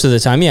 Anyway. Most of the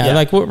time, yeah.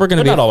 Like we're going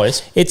to be not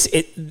always.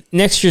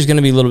 Next year's going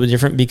to be a little bit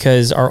different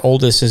because our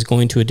oldest is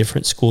going to a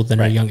different school than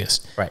our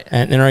youngest. Right.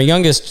 And our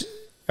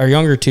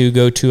younger two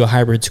go to a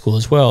hybrid school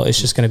as well.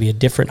 It's just going to be a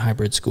different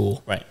hybrid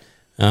school. Right.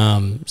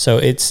 So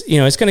it's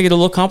going to get a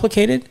little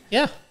complicated.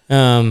 Yeah.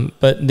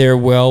 But they're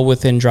well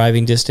within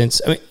driving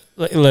distance. I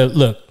mean,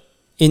 look,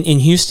 in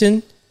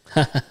Houston,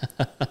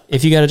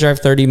 if you got to drive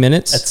 30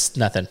 minutes, that's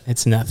nothing.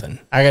 It's nothing.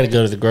 I got to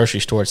go to the grocery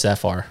store. It's that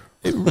far.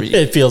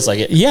 It feels like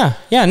it. Yeah.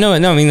 No.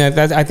 I mean,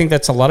 I think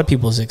that's a lot of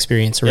people's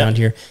experience around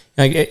here.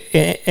 Like,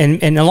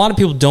 and a lot of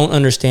people don't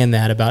understand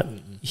that about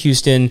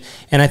Houston.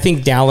 And I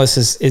think Dallas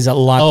is a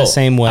lot the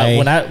same way.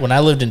 When I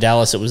lived in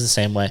Dallas, it was the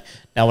same way.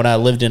 Now, when I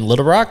lived in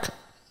Little Rock,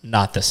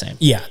 not the same.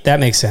 Yeah, that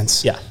makes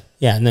sense. Yeah.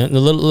 Yeah, and the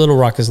Little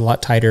Rock is a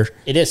lot tighter.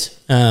 It is.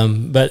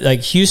 But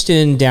like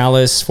Houston,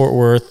 Dallas, Fort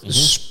Worth,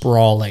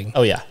 sprawling.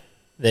 Oh yeah,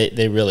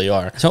 they really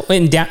are. So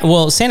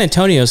San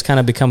Antonio is kind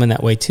of becoming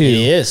that way too. It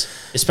is,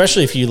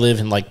 especially if you live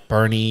in like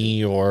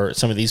Bernie or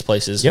some of these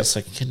places. Yep. It's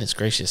like, goodness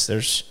gracious,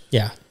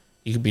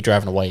 you could be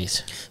driving a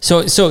ways.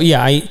 So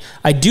yeah,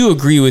 I do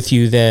agree with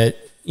you that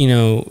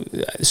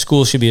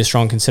school should be a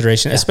strong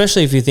consideration,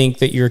 especially if you think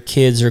that your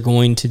kids are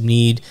going to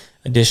need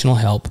additional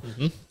help,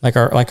 like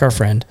our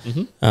friend.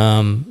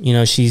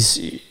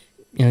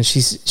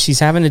 She's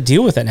having to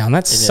deal with it now, and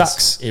that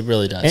sucks. It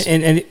really does.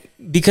 And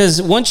because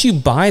once you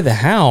buy the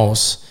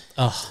house,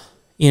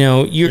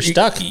 you're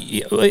stuck. And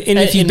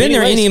if you've been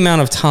there any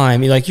amount of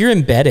time, you're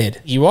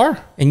embedded. You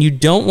are, and you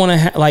don't want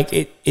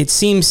to it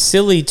seems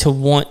silly to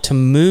want to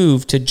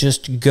move to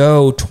just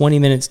go 20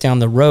 minutes down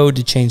the road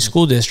to change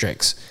school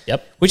districts.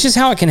 Yep. Which is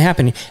how it can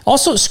happen.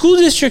 Also, school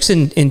districts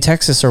in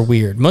Texas are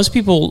weird. Most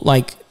people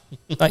like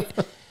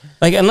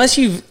unless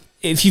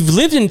if you've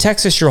lived in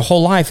Texas your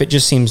whole life, it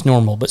just seems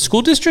normal. But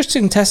school districts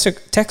in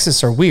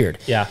Texas are weird.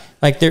 Yeah.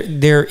 Like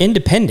they're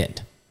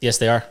independent. Yes,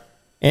 they are.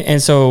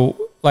 And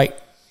so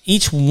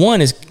each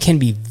one can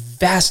be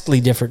vastly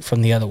different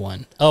from the other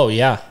one. Oh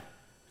yeah.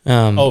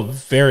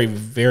 Very,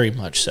 very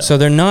much so. So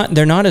they're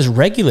not as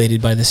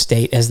regulated by the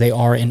state as they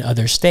are in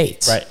other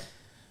states. Right.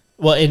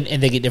 Well,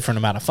 and they get different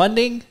amount of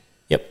funding.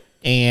 Yep.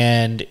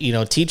 And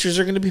teachers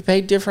are going to be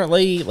paid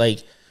differently.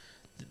 Like,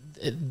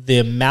 the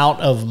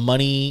amount of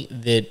money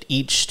that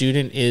each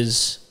student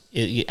is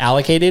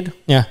allocated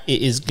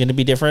is going to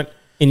be different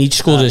in each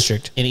school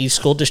district. In each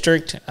school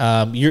district,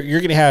 you're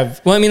going to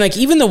have. Well, I mean, like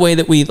even the way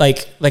that we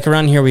like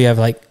around here, we have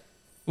like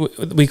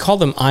we call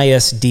them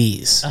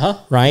ISDs,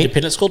 right?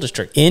 Independent school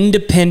district.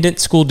 Independent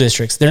school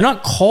districts. They're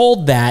not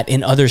called that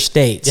in other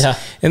states. Yeah.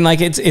 And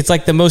like it's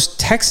like the most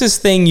Texas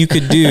thing you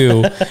could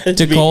do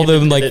to call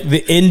them like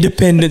the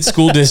independent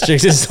school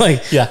district. It's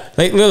like,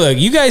 like look,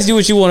 you guys do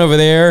what you want over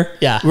there.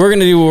 Yeah. We're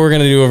gonna do what we're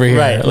gonna do over here.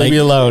 Right. Like, leave me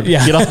alone.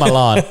 Yeah. Get off my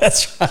lawn.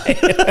 That's right.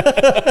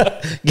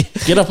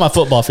 Get off my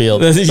football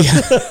field.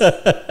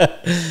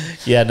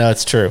 Yeah, no,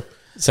 it's true.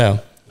 So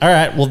all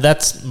right. Well,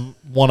 that's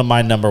one of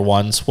my number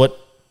ones.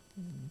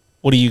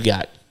 What do you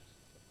got?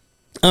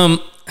 So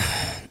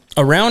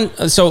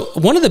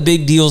one of the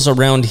big deals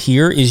around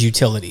here is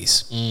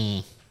utilities.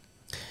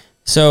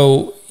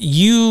 So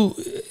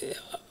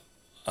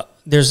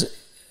there's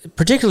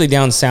particularly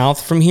down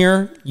south from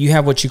here, you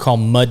have what you call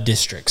mud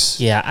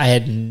districts. Yeah, I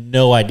had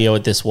no idea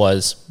what this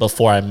was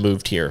before I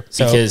moved here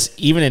because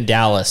even in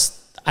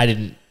Dallas, I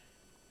didn't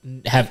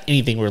have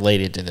anything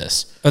related to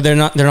this. Oh, they're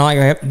not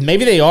like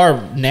maybe they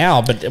are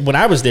now, but when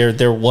I was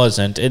there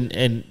wasn't,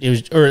 and it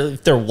was, or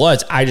if there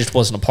was, I just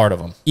wasn't a part of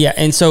them. Yeah,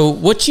 and so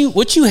what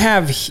you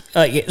have,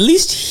 at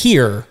least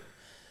here,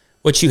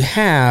 what you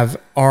have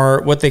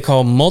are what they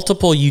call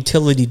multiple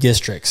utility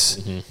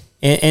districts,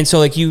 and so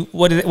like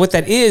what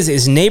that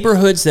is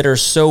neighborhoods that are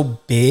so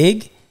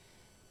big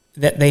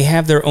that they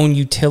have their own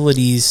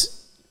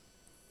utilities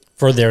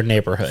for their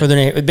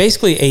neighborhood.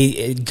 Basically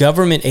a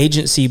government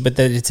agency, but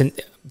that it's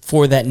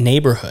for that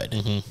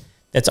neighborhood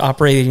that's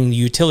operating the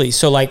utilities.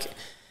 So like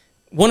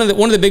one of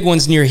the big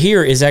ones near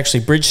here is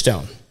actually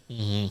Bridgestone.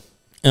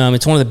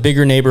 It's one of the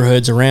bigger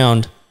neighborhoods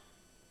around,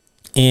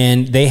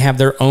 and they have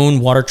their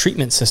own water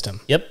treatment system.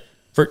 Yep.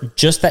 For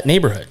just that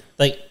neighborhood.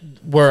 Like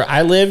where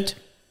I lived,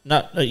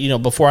 not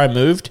before I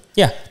moved.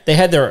 Yeah. They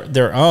had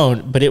their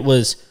own, but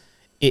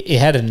it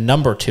had a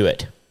number to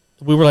it.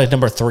 We were like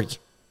number 3.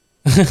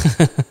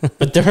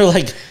 But there were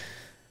like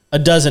a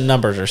dozen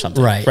numbers or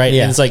something. Right.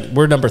 Yeah. And it's like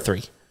we're number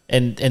 3.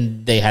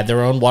 And they had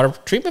their own water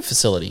treatment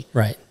facility.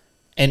 Right.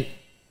 And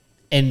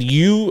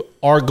you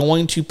are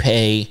going to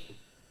pay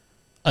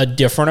a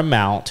different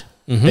amount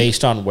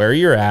based on where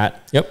you're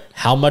at. Yep.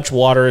 How much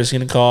water is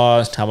going to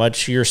cost, how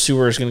much your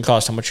sewer is going to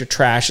cost, how much your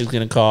trash is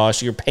going to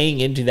cost. You're paying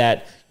into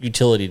that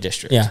utility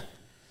district. Yeah.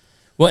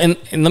 Well, and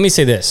let me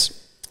say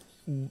this.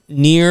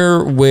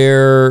 Near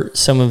where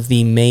some of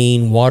the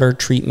main water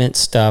treatment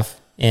stuff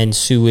and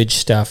sewage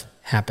stuff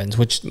happens,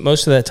 which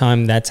most of that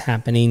time that's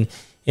happening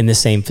in the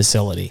same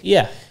facility.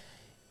 Yeah.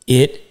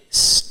 It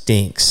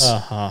stinks.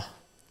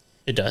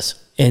 It does.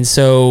 And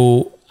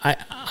so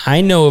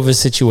I know of a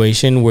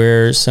situation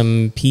where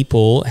some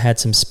people had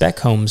some spec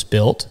homes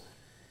built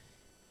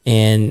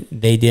and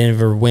they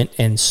never went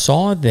and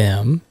saw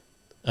them.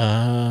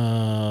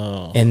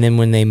 Oh. And then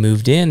when they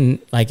moved in,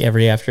 like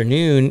every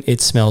afternoon,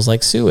 it smells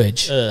like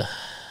sewage. Ugh.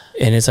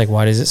 And it's like,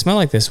 why does it smell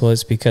like this? Well,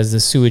 it's because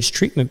the sewage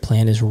treatment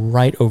plant is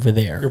right over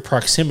there. Your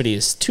proximity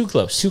is too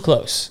close. Too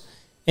close.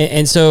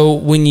 And so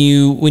when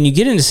you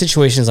get into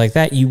situations like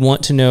that, you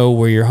want to know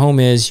where your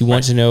home is. You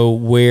want to know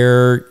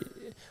where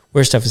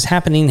stuff is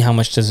happening. How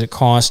much does it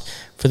cost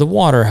for the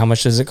water? How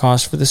much does it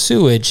cost for the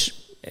sewage?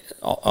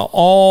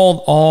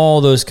 All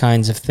those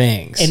kinds of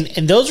things.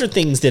 And those are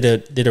things that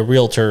a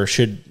realtor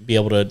should be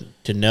able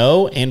to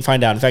know and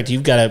find out. In fact, you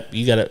got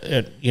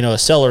a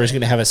seller is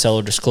going to have a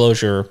seller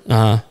disclosure.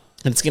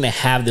 And it's going to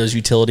have those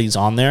utilities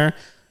on there.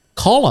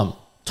 Call them,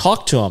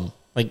 talk to them.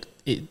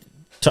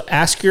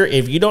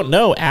 If you don't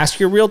know, ask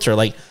your realtor.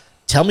 Like,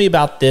 tell me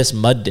about this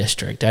mud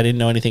district. I didn't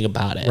know anything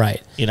about it.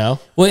 Right.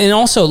 Well, and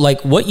also like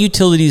what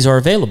utilities are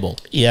available.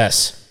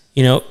 Yes.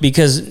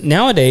 Because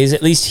nowadays,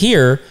 at least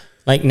here,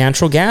 like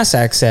natural gas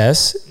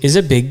access is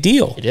a big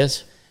deal. It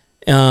is.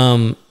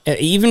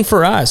 Even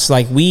for us,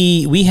 like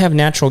we have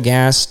natural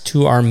gas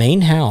to our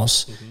main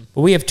house, but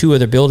we have 2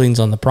 other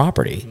buildings on the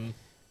property.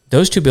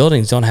 Those 2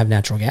 buildings don't have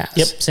natural gas.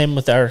 Yep. Same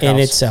with our house. And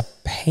it's a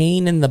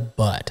pain in the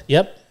butt.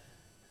 Yep.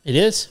 It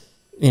is.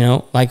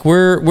 Like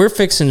we're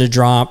fixing to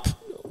drop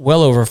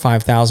well over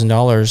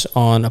 $5,000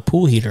 on a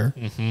pool heater,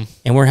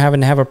 and we're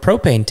having to have a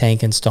propane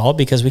tank installed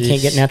because we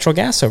can't get natural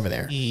gas over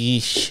there.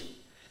 Yeesh.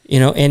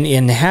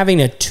 And having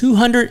a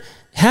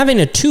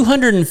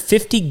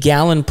 250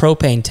 gallon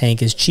propane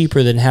tank is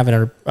cheaper than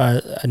having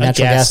a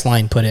natural gas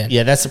line put in.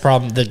 Yeah, that's the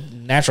problem. The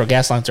natural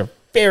gas lines are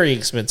very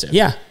expensive.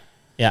 Yeah.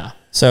 Yeah.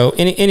 So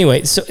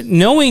anyway, so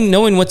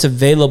knowing what's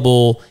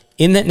available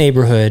in that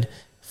neighborhood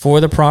for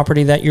the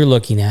property that you're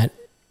looking at,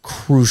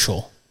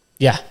 crucial.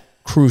 Yeah.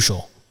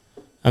 Crucial.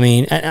 I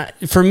mean,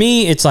 for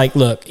me, it's like,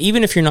 look,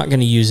 even if you're not going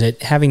to use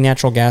it, having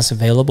natural gas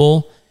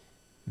available,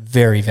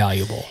 very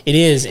valuable. It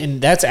is. And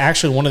that's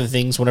actually one of the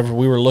things whenever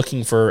we were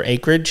looking for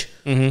acreage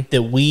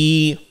that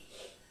we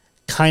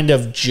kind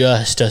of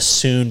just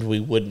assumed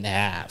we wouldn't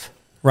have.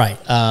 Right.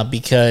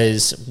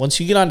 Because once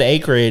you get onto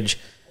acreage,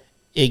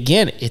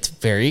 again, it's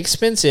very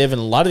expensive, and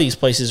a lot of these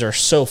places are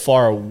so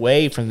far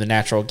away from the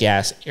natural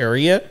gas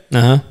area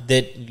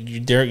that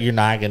you're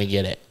not going to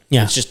get it.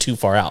 Yeah. It's just too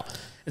far out.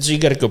 And so you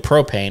got to go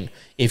propane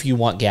if you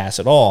want gas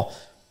at all.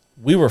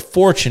 We were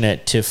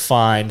fortunate to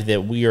find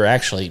that we are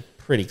actually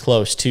pretty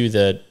close to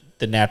the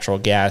natural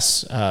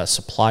gas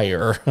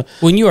supplier.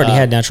 When you already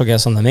had natural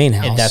gas on the main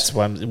house. And that's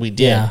what we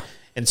did. Yeah.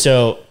 And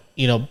so,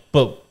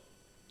 but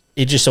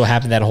it just so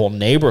happened that whole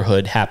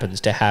neighborhood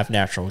happens to have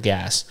natural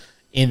gas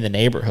in the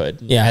neighborhood.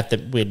 Yeah.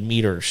 We had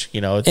meters,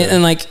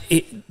 And like,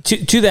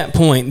 to that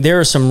point, there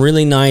are some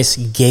really nice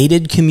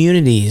gated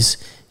communities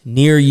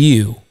near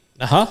you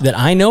that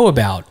I know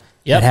about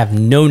that have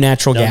no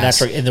natural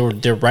gas.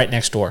 And they're right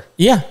next door.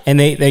 Yeah.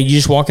 And you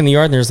just walk in the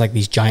yard and there's like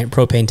these giant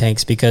propane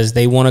tanks because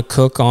they want to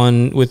cook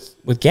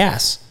with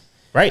gas.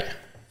 Right.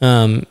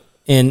 And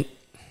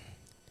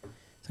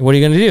what are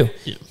you going to do?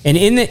 Yeah. And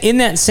in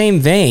that same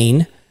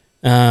vein,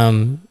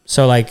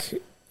 so like,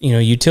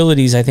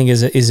 utilities I think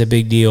is a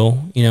big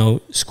deal.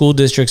 School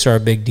districts are a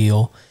big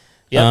deal.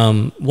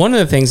 Yep. One of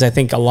the things I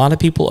think a lot of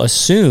people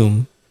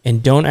assume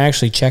and don't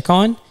actually check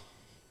on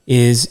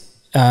is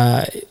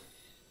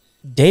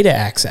data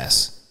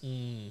access.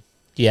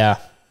 Yeah.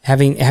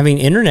 Having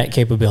internet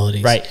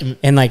capabilities. Right.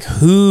 And like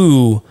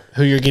who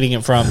you're getting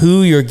it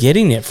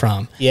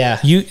from. Yeah.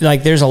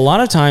 There's a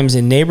lot of times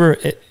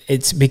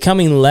it's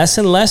becoming less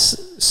and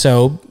less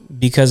so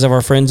because of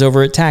our friends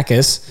over at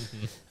Tachys.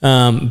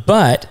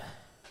 But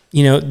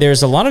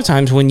there's a lot of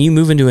times when you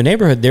move into a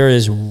neighborhood, there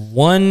is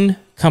one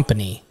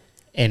company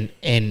and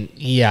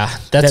yeah,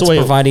 that's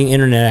providing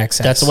internet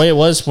access. That's the way it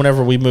was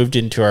whenever we moved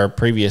into our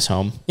previous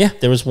home. Yeah.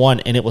 There was one,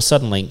 and it was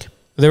Suddenlink.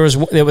 That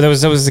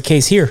was the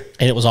case here.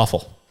 And it was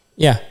awful.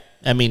 Yeah.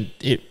 I mean,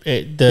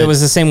 it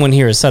was the same one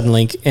here as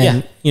Suddenlink.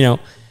 And,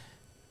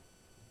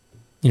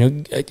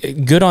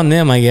 good on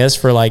them, I guess,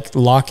 for like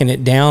locking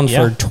it down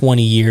for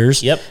 20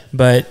 years. Yep.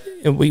 But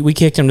we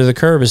kicked them to the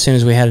curb as soon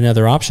as we had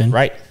another option.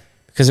 Right.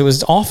 Because it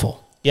was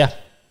awful. Yeah.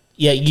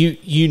 Yeah.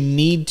 You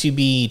need to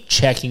be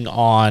checking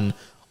on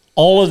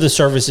all of the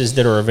services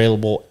that are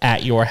available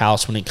at your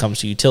house when it comes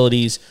to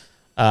utilities,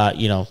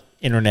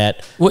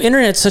 internet. Well,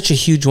 internet's such a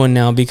huge one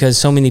now because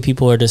so many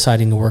people are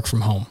deciding to work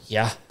from home.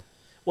 Yeah.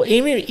 Well,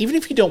 even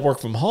if you don't work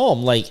from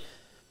home, like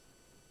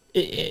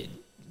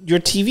your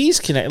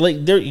TV's connected. Like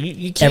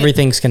you can't.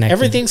 Everything's connected.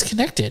 Everything's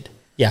connected.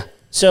 Yeah.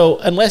 So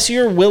unless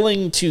you're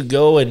willing to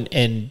go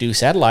and do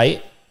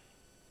satellite,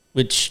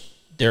 which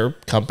there are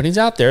companies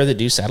out there that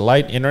do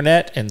satellite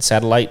internet and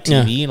satellite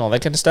TV and all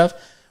that kind of stuff,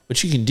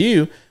 which you can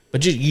do,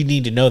 but you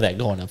need to know that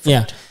going up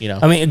front. Yeah.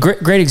 I mean, a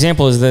great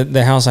example is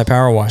the house I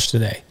power washed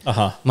today.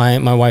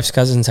 My wife's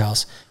cousin's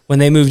house. When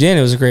they moved in,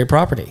 it was a great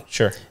property.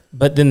 Sure.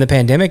 But then the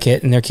pandemic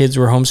hit and their kids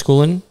were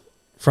homeschooling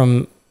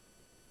from,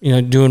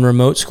 doing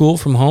remote school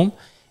from home.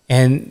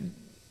 And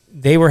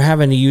they were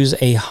having to use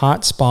a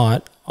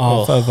hotspot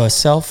off of a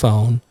cell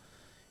phone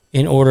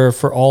in order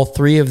for all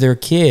three of their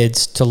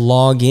kids to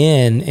log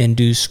in and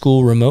do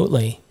school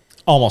remotely.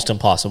 Almost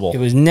impossible. It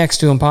was next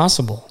to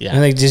impossible. Yeah.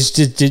 And they just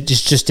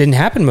didn't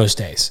happen most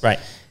days. Right.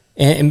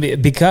 And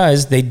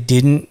because they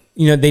didn't,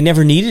 they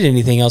never needed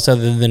anything else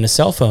other than a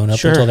cell phone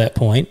up until that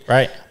point.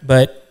 Right.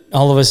 But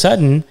all of a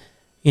sudden,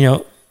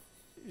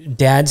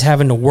 dad's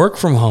having to work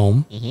from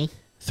home. Mm-hmm.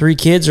 3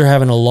 kids are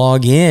having to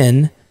log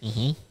in.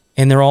 Mm-hmm.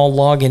 And they're all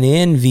logging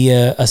in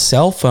via a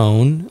cell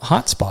phone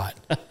hotspot.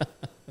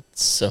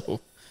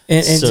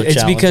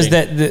 It's because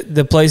that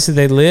the place that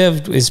they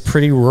lived is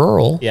pretty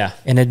rural,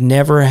 and had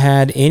never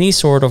had any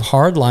sort of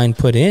hard line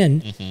put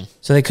in,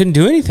 so they couldn't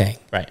do anything.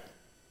 Right,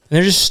 and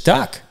they're just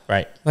stuck.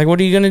 Right, like what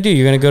are you going to do?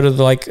 You're going to go to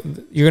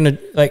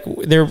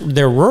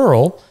they're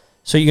rural,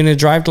 so you're going to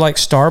drive to like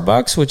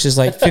Starbucks, which is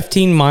like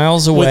 15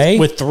 miles away,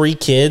 with 3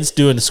 kids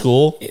doing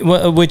school.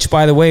 Which,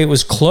 by the way, it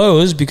was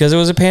closed because it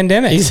was a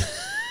pandemic.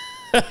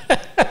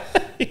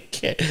 You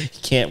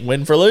can't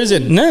win for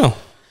losing. No.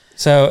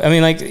 So I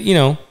mean, like,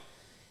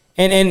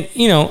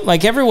 and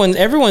like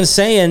everyone's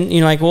saying,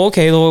 like, well,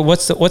 okay, well,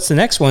 what's the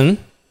next one?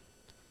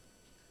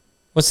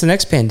 What's the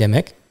next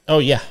pandemic? Oh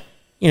yeah.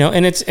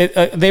 And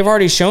they've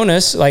already shown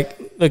us, like,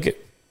 look,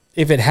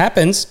 if it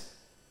happens,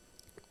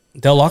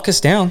 they'll lock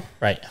us down.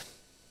 Right.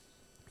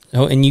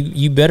 Oh, and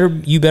you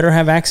better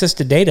have access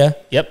to data.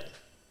 Yep.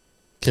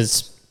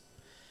 Because,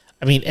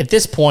 I mean, at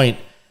this point,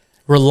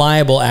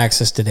 reliable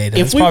access to data.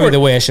 That's probably the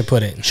way I should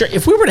put it. Sure.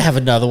 If we were to have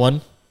another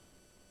one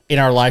in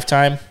our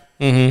lifetime,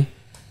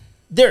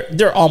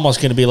 they're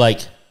almost going to be like,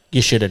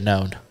 you should have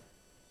known.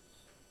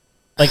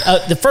 Like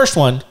the first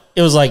one,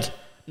 it was like,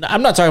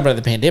 I'm not talking about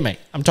the pandemic.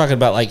 I'm talking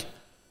about like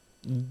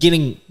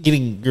getting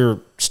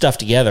your stuff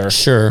together.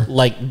 Sure.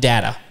 Like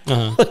data.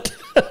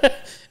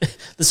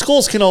 The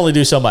schools can only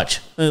do so much.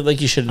 Like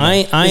you should know.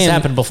 This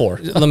happened before.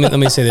 let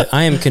me say that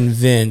I am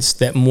convinced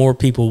that more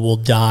people will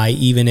die,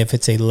 even if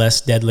it's a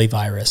less deadly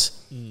virus,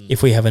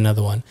 if we have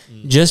another one.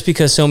 Just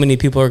because so many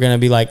people are going to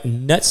be like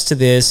nuts to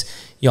this.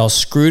 Y'all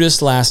screwed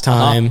us last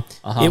time.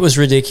 It was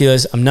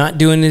ridiculous. I'm not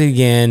doing it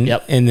again.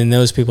 Yep. And then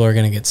those people are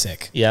going to get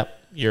sick. Yep.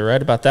 You're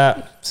right about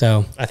that.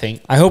 So I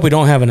think. I hope we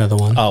don't have another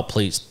one. Oh,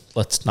 please.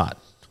 Let's not.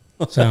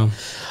 So,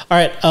 All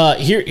right,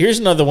 here's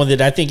another one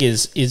that I think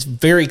is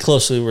very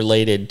closely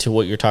related to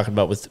what you're talking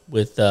about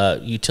with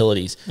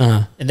utilities,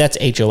 and that's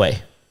HOA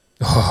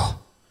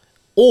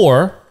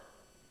or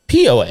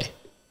POA.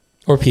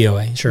 Or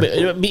POA, sure.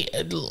 You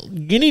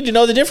need to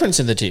know the difference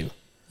in the two.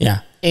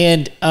 Yeah.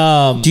 And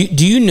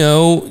do you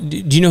know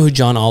who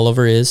John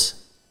Oliver is?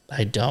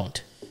 I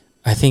don't.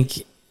 I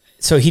think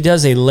so. He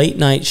does a late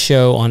night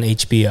show on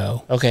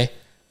HBO. Okay.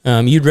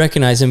 You'd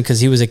recognize him because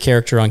he was a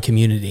character on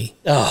Community.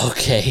 Oh,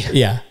 okay.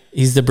 Yeah,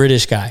 he's the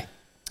British guy.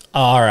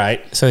 All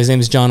right. So his name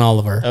is John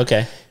Oliver.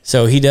 Okay.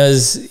 So he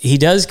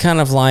does kind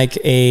of like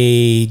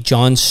a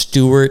Jon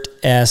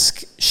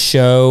Stewart-esque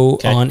show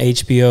on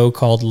HBO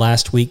called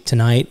Last Week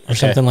Tonight or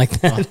something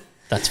like that. Oh,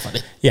 that's funny.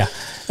 Yeah.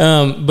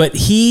 But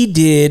he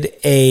did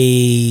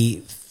a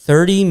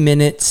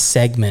 30-minute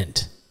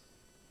segment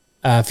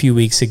a few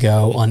weeks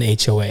ago on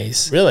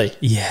HOAs. Really?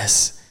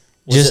 Yes.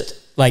 Was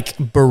just like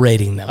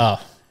berating them. Oh,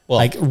 well.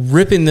 Like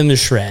ripping them to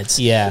shreds.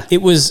 Yeah.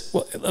 It was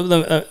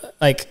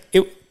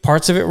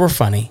parts of it were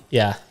funny.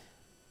 Yeah.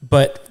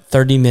 But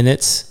 30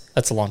 minutes.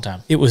 That's a long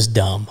time. It was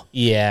dumb.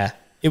 Yeah.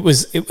 It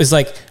was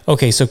like,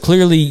 okay, so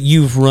clearly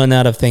you've run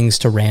out of things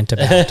to rant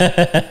about.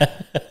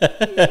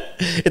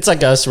 It's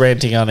like us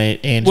ranting on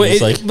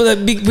Angie's.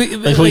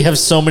 We have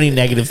so many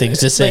negative things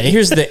to say.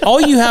 Here's the thing. All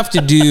you have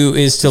to do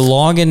is to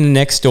log in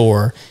next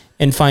door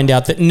and find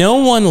out that no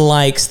one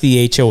likes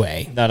the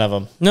HOA. None of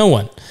them. No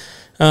one.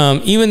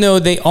 Even though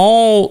they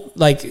all,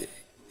 like,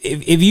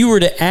 if you were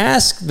to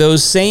ask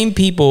those same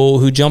people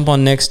who jump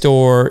on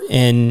Nextdoor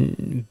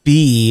and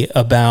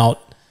about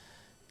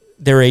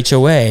their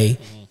HOA,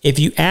 if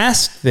you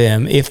asked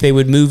them if they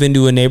would move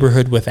into a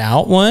neighborhood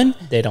without one,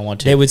 they don't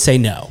want to. They would say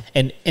no.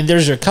 And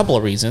there's a couple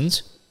of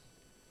reasons.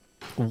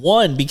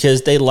 One,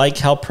 because they like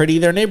how pretty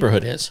their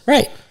neighborhood is.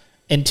 Right.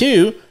 And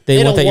two,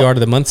 they want that yard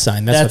of the month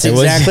sign. That's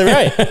what exactly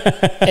right.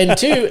 And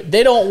two,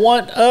 they don't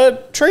want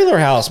a trailer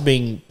house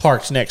being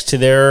parked next to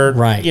their,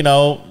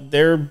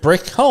 their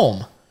brick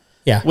home.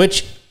 Yeah.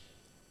 Which,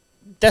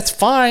 that's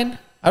fine.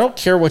 I don't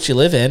care what you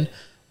live in.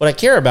 What I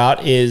care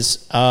about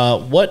is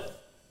what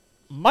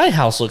my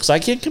house looks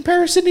like in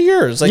comparison to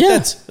yours. Like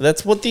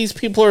that's what these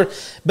people are.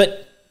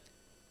 But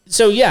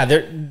so yeah,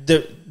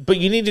 but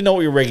you need to know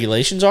what your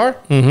regulations are.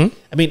 Mm-hmm.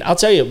 I mean, I'll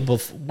tell you,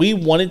 we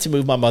wanted to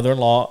move my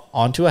mother-in-law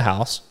onto a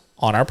house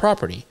on our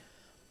property.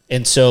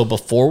 And so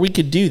before we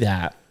could do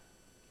that,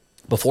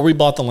 before we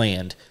bought the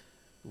land,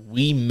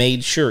 we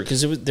made sure,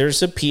 because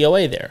there's a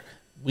POA there.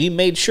 We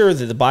made sure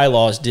that the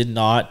bylaws did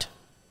not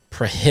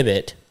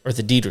prohibit, or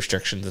the deed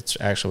restriction, that's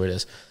actually what it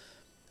is,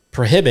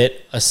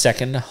 prohibit a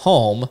second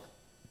home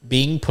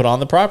being put on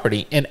the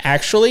property. And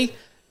actually,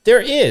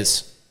 there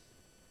is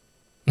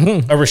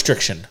a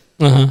restriction.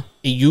 Uh-huh.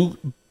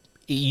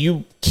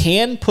 You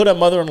can put a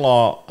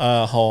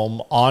mother-in-law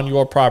home on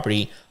your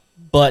property,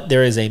 but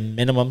there is a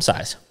minimum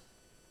size.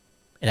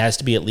 It has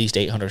to be at least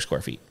 800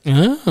 square feet.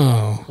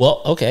 Oh.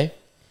 Well, okay.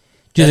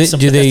 That's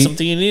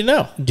something you need to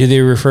know. Do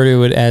they refer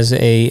to it as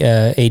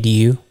a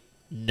ADU?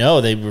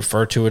 No, they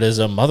refer to it as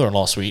a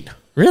mother-in-law suite.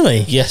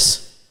 Really?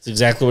 Yes. It's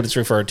exactly what it's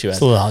referred to as.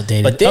 It's a little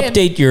outdated. But then,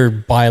 update your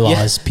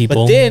bylaws,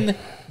 people.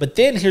 But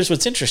then here's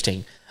what's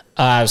interesting.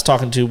 I was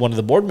talking to one of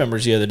the board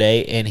members the other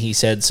day, and he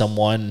said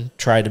someone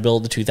tried to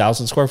build a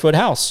 2,000 square foot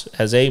house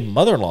as a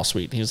mother-in-law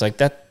suite. And he was like,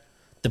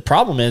 the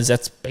problem is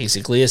that's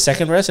basically a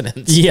second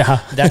residence.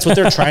 Yeah. That's what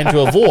they're trying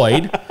to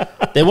avoid.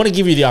 They want to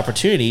give you the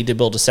opportunity to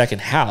build a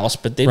second house,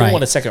 but they don't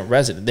want a second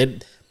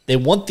resident. They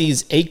want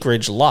these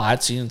acreage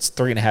lots. It's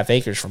 3.5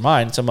 acres for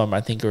mine. Some of them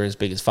I think are as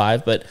big as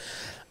 5, but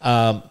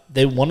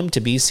they want them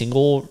to be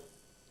single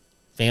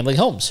family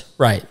homes.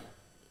 Right.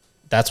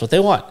 That's what they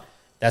want.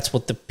 That's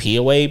what the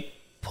POA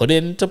put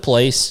into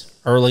place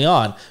early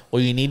on.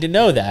 Well, you need to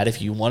know that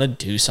if you want to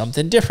do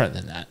something different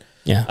than that.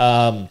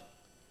 Yeah.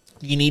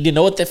 You need to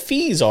know what the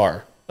fees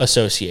are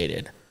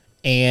associated.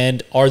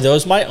 And are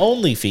those my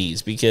only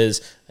fees?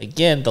 Because,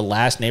 again, the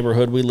last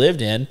neighborhood we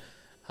lived in,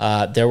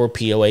 there were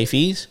POA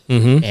fees,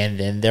 and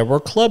then there were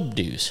club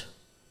dues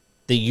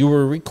that you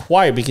were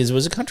required, because it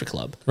was a country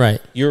club. Right.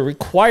 You were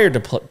required to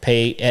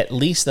pay at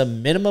least the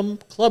minimum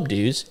club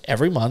dues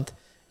every month,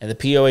 and the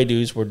POA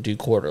dues were due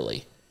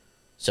quarterly.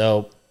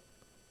 So,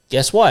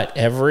 guess what?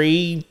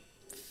 Every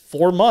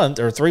 4 months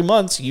or 3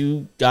 months,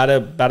 you got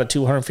about a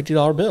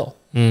 $250 bill.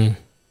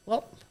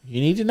 Well,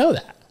 you need to know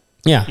that.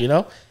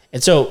 Yeah.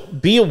 And so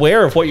be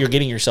aware of what you're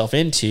getting yourself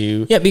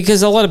into. Yeah,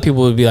 because a lot of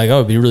people would be like, oh,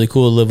 it'd be really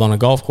cool to live on a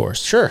golf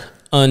course. Sure.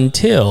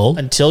 Until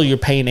you're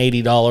paying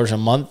 $80 a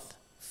month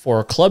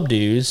for club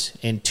dues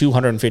and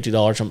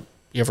 $250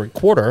 every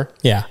quarter.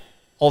 Yeah.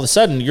 All of a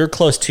sudden, you're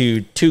close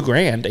to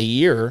 $2,000 a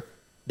year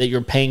that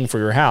you're paying for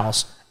your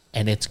house,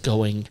 and it's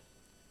going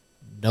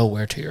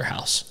nowhere to your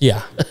house.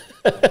 Yeah.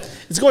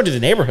 It's going to the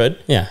neighborhood.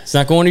 Yeah. It's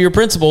not going to your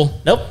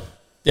principal. Nope.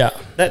 Yeah.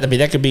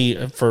 That could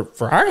be for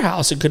our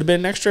house. It could have been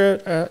an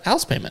extra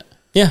house payment.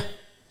 Yeah.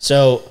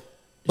 So,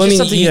 well,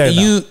 I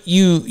mean,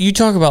 you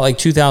talk about like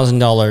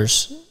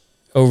 $2,000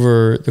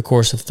 over the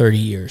course of 30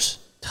 years,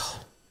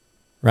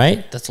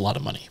 right? That's a lot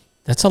of money.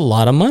 That's a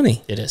lot of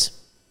money. It is.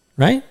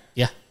 Right?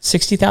 Yeah.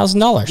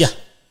 $60,000. Yeah.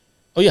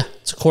 Oh yeah,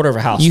 it's a quarter of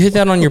a house. You hit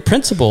that on your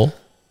principal.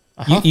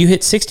 You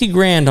hit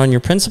 $60,000 on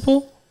your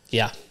principal.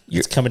 Yeah,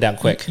 it's coming down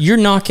quick. You're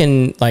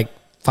knocking like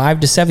 5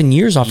 to 7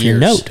 years off your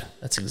note.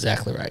 That's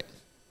exactly right.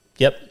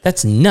 Yep,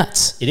 that's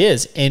nuts. It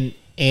is, and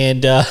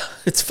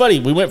it's funny.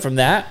 We went from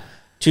that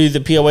to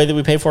the POA that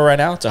we pay for right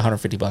now. It's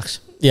 $150.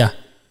 Yeah,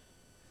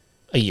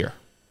 a year.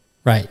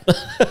 Right.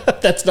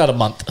 That's not a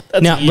month.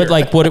 That's now, a year. but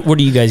like, what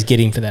are you guys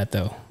getting for that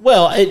though?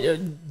 Well,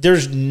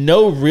 there's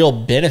no real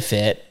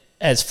benefit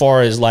as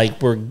far as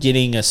like we're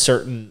getting a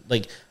certain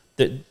like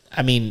the.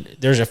 I mean,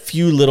 there's a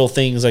few little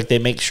things like they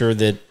make sure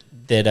that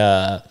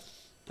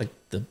like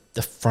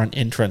the front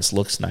entrance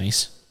looks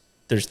nice.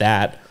 There's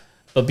that.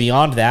 But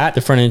beyond that,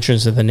 the front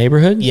entrance of the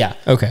neighborhood? Yeah.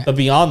 Okay. But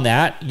beyond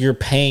that, you're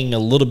paying a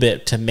little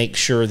bit to make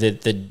sure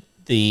that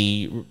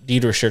the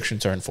deed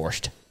restrictions are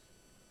enforced.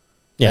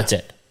 Yeah. That's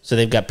it. So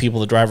they've got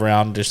people that drive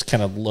around and just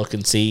kind of look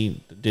and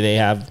see, do they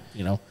have,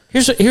 you know.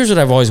 Here's what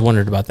I've always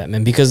wondered about that,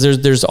 man, because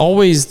there's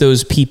always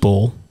those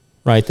people,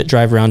 right, that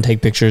drive around,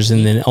 take pictures,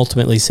 and then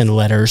ultimately send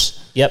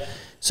letters. Yep.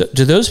 So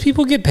do those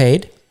people get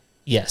paid?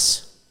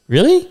 Yes.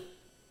 Really?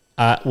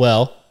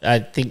 Well, I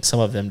think some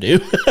of them do.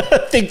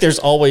 I think there's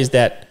always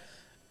that,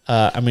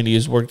 I'm going to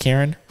use the word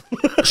Karen.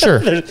 Sure.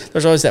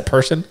 there's always that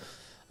person.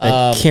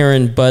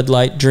 Karen Bud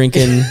Light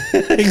drinking.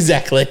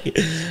 Exactly.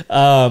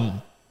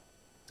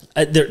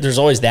 There's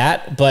always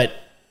that, but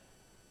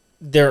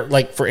there,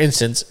 like for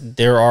instance,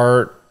 there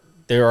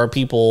are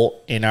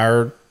people in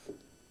our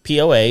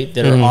POA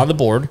that are on the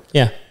board.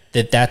 Yeah.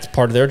 That's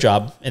part of their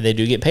job, and they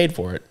do get paid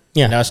for it.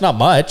 Yeah. Now it's not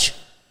much.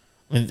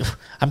 I mean,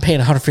 I'm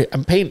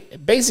paying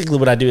basically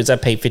what I do is I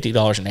pay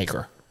 $50 an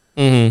acre.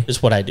 Mm-hmm.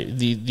 Is what I do.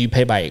 You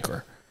pay by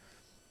acre,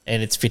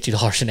 and it's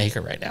 $50 an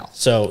acre right now.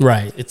 So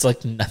right. It's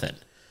like nothing.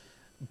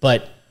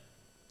 But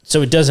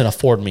so it doesn't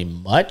afford me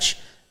much,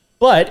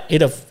 but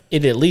it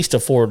at least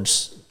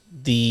affords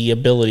the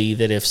ability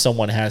that if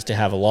someone has to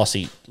have a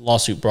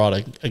lawsuit brought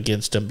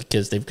against them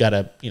because they've got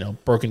a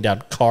broken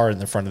down car in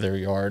the front of their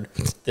yard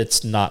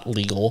that's not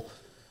legal,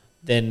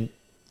 then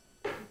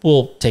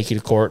we'll take you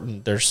to court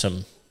and there's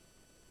some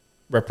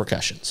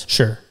repercussions.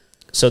 Sure.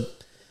 So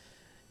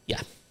yeah,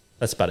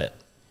 that's about it.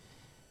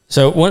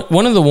 So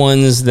one of the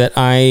ones that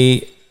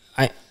I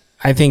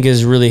think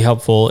is really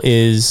helpful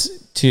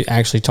is to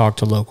actually talk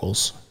to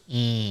locals.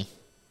 And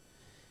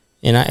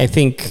I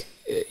think,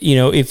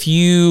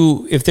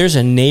 if there's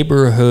a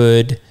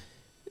neighborhood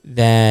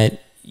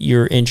that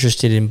you're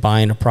interested in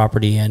buying a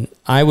property in,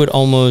 I would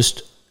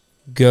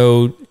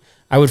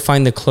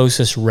find the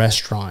closest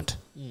restaurant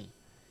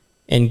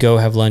and go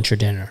have lunch or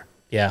dinner.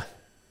 Yeah.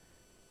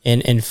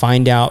 And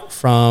find out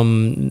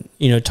from,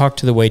 talk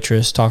to the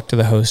waitress, talk to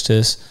the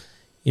hostess,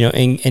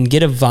 and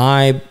get a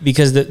vibe,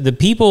 because the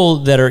people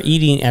that are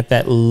eating at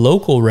that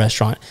local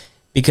restaurant,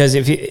 because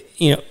if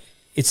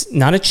it's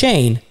not a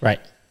chain, right?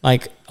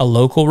 Like a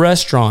local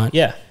restaurant.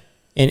 Yeah.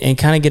 And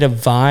kind of get a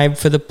vibe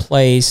for the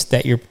place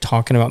that you're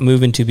talking about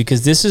moving to,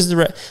 because this is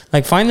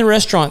find the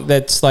restaurant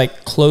that's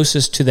like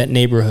closest to that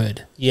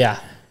neighborhood.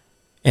 Yeah.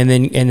 And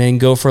then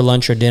go for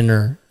lunch or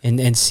dinner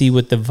and see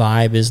what the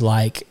vibe is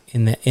like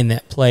in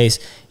that place.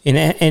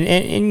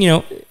 And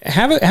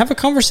have a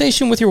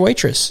conversation with your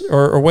waitress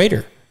or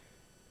waiter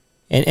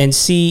and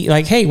see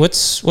like, hey,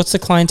 what's the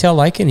clientele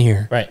like in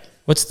here? Right.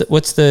 What's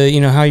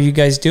the how are you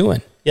guys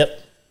doing? Yep.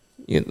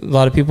 A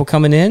lot of people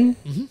coming in.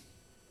 Mm-hmm.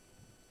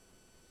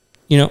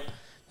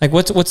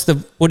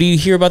 What do you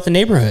hear about the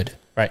neighborhood?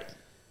 Right.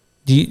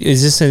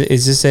 Is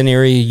this an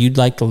area you'd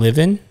like to live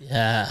in?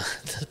 Yeah,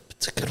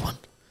 it's a good one.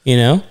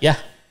 Yeah.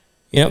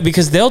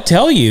 Because they'll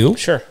tell you.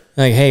 Sure.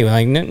 Like, hey,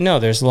 like no,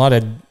 there's a lot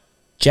of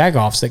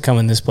jagoffs that come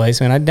in this place.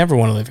 Man, I'd never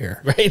want to live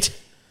here. Right.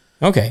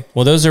 Okay.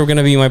 Well, those are going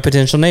to be my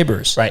potential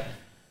neighbors. Right.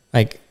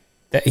 Like,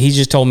 he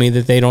just told me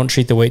that they don't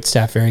treat the wait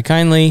staff very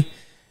kindly,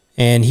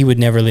 and he would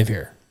never live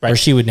here. Right. Or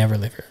she would never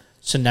live here.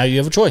 So now you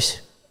have a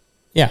choice.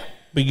 Yeah.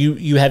 But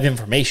you have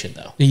information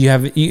though. You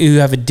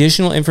have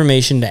additional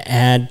information to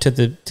add to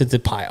the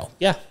pile.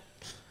 Yeah.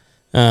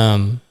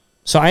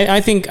 So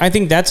I think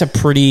that's a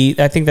pretty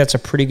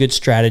good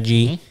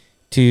strategy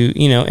to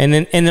and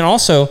then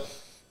also.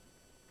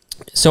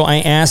 So I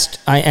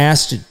asked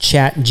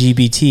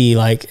ChatGPT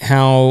like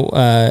how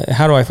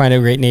do I find a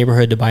great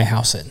neighborhood to buy a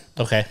house in?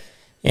 Okay.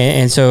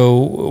 And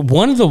so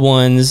one of the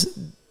ones,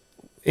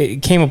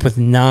 it came up with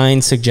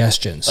 9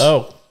 suggestions.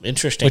 Oh,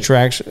 interesting. Which were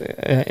actually,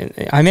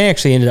 I may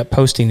actually ended up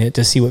posting it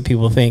to see what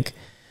people think.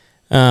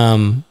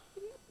 But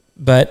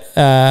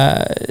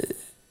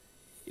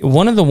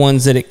one of the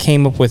ones that it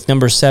came up with,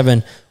 number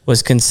 7,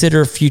 was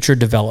consider future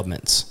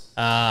developments.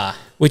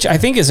 Which I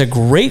think is a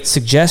great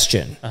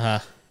suggestion.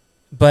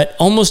 But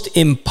almost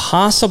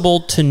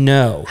impossible to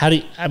know.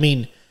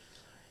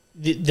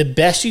 The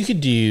best you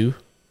could do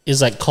is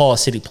like call a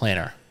city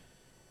planner.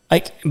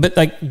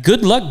 But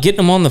good luck getting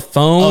them on the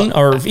phone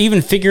or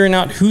even figuring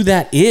out who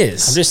that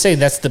is. I'm just saying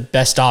that's the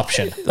best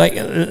option.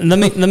 Let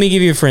me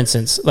give you, for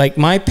instance, like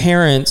my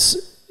parents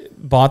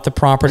bought the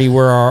property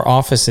where our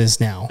office is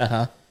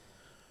now.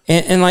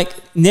 And like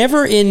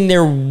never in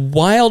their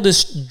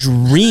wildest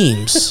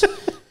dreams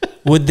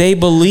would they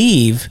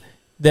believe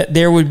that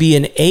there would be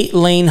an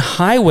 8-lane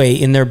highway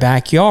in their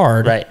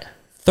backyard Right.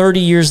 30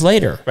 years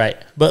later. Right.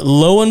 But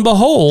lo and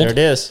behold, There it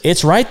is.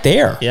 it's right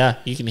there. Yeah,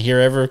 you can hear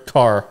every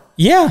car.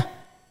 Yeah.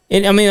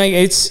 And I mean, like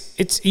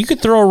it's you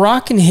could throw a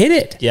rock and hit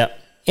it. Yep.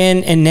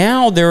 And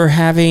now they're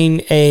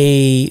having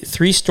a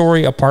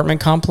 3-story apartment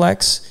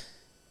complex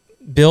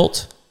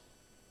built,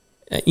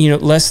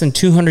 less than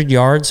 200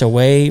 yards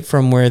away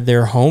from where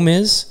their home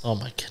is. Oh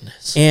my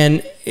goodness.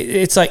 And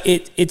it's like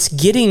it's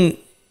getting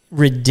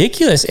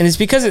ridiculous, and it's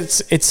because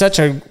it's such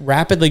a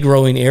rapidly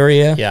growing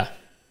area. Yeah.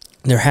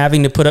 They're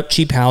having to put up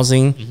cheap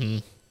housing. Mm-hmm.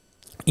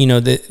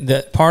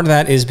 The part of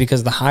that is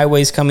because the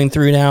highway's coming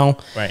through now.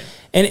 Right.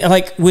 And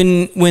like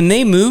when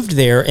they moved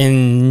there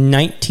in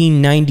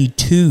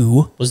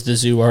 1992, Was the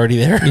zoo already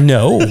there?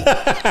 no,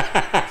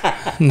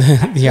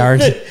 the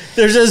yard.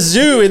 There's a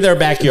zoo in their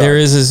backyard. There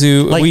is a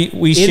zoo. Like, we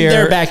in share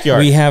their backyard.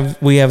 We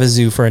have a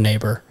zoo for a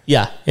neighbor.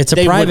 Yeah. It's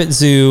a private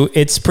zoo.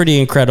 It's pretty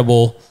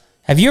incredible.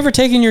 Have you ever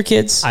taken your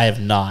kids? I have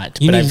not.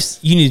 You but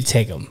need to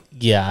take them.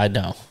 Yeah, I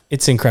know.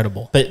 It's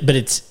incredible.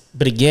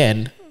 But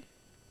again,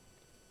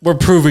 we're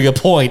proving a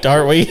point,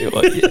 aren't we?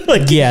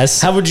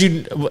 Yes. How would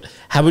you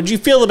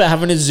feel about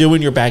having a zoo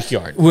in your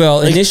backyard?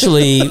 Well,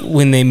 initially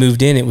when they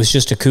moved in, it was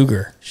just a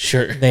cougar.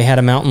 Sure. They had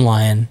a mountain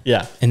lion.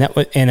 Yeah. And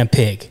a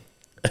pig.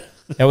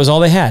 That was all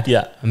they had.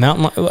 Yeah. A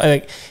mountain lion.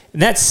 Like,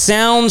 that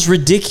sounds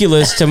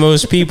ridiculous to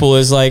most people.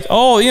 Is like,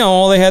 oh,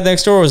 all they had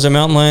next door was a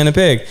mountain lion and a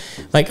pig.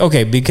 Like,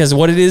 okay, because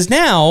what it is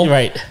now,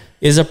 Right.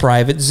 is a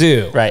private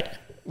zoo. Right.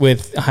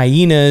 With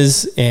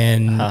hyenas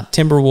and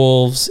timber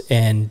wolves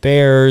and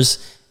bears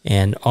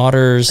and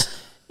otters,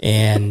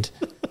 and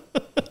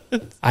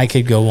I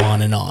could go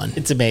on and on.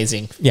 It's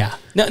amazing. Yeah,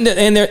 no,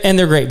 and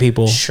they're great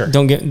people. Sure.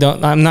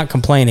 I'm not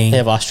complaining. They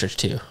have ostrich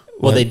too.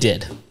 Well, they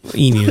did.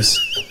 Emus.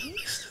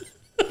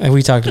 And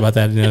we talked about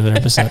that in another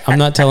episode. I'm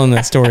not telling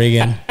that story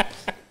again.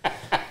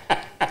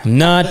 I'm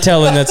not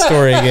telling that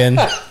story again.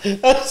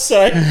 I'm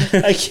sorry.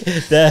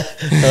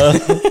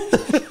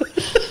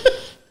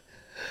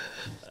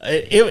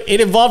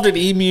 It involved an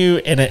emu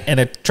and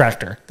a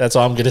tractor. That's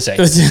all I'm going to say.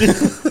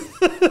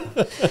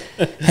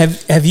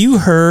 Have you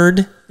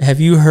heard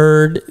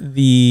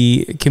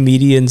the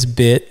comedian's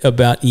bit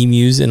about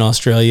emus in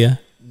Australia?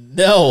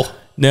 No.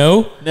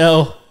 No?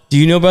 No. Do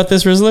you know about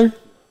this, Rizzler?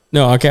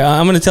 No. Okay,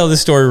 I'm going to tell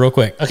this story real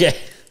quick. Okay.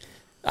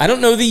 I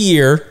don't know the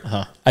year.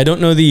 Uh-huh. I don't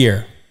know the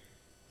year.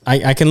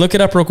 I can look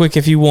it up real quick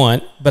if you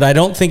want, but I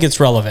don't think it's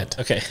relevant.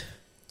 Okay.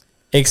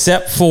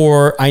 Except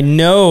for I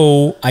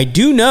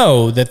do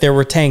know that there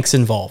were tanks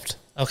involved.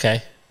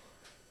 Okay.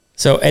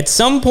 So at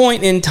some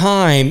point in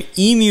time,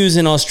 emus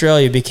in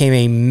Australia became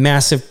a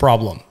massive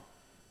problem.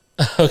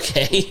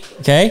 Okay.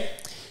 Okay?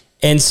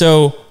 And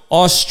so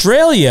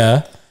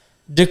Australia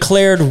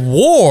declared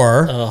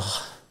war.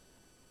 Ugh.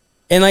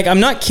 And like, I'm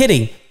not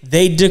kidding.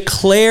 They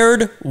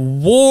declared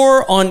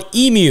war on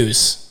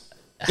emus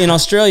in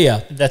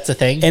Australia. That's a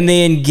thing? And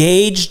they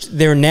engaged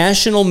their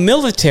national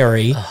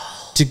military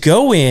to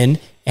go in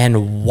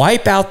and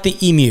wipe out the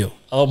emu.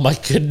 Oh my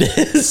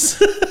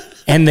goodness.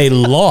 And they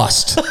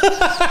lost.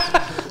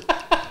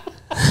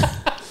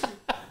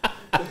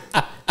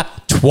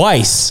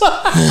 Twice.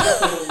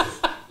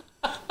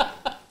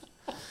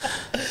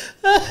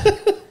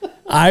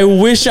 I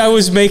wish I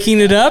was making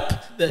it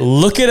up.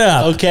 Look it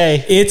up.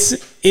 Okay. It's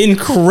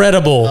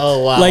incredible.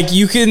 Oh wow. Like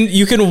you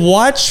can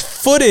watch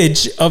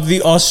footage of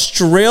the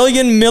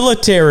Australian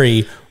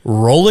military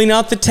rolling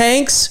out the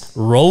tanks,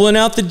 rolling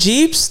out the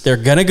jeeps. They're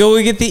gonna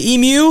go get the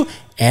emu,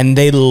 and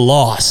they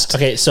lost.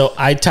 Okay, so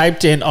I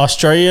typed in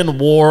Australian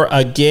war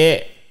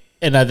again,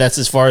 and that's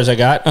as far as I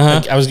got.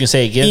 Uh-huh. I was gonna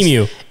say against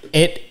Emu.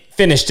 It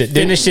Finished it.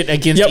 finished it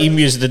against Yep.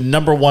 emus, the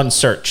number one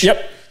search.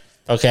 Yep.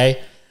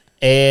 Okay,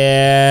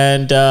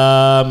 and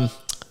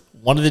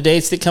one of the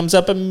dates that comes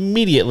up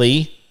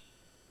immediately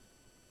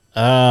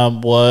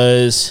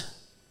was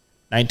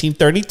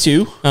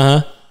 1932.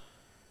 Uh-huh.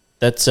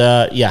 That's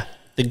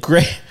the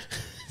great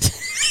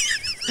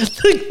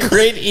the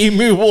Great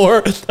Emu War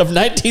of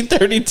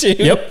 1932.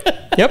 Yep.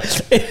 Yep.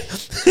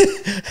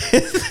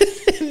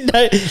 In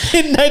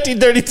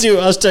 1932,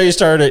 Australia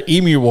started an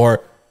emu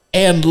war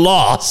and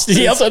lost.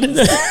 Yep. So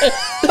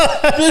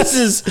this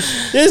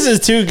is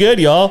too good,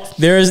 y'all.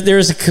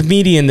 There's a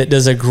comedian that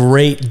does a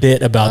great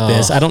bit about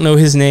this. I don't know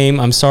his name.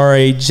 I'm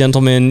sorry,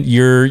 gentlemen.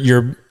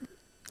 Your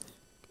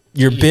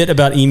bit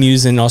about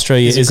emus in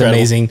Australia is incredible.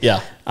 Amazing.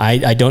 Yeah.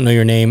 I don't know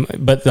your name,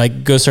 but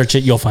like go search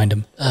it, you'll find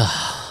him.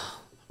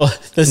 Oh,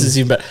 this is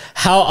even better.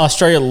 How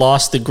Australia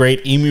lost the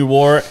Great Emu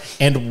War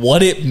and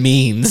what it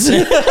means.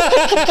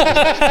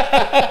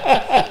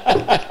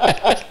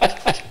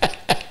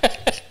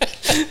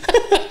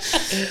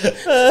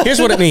 Here's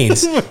what it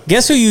means.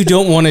 Guess who you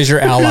don't want as your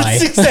ally?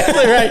 That's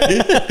exactly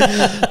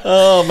right.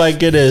 Oh my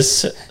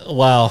goodness.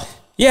 Wow.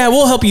 Yeah,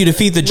 we'll help you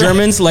defeat the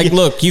Germans. Like,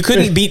 look, you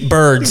couldn't beat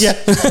birds. Yeah.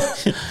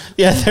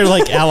 Yeah, they're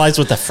like allies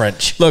with the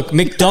French. Look,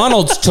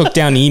 McDonald's took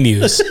down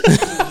emus.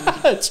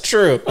 That's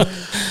true.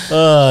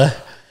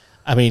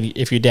 I mean,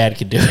 if your dad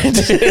could do it.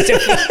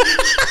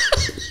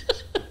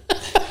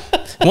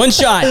 One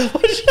shot.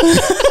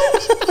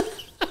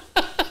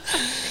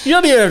 You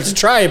don't even have to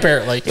try,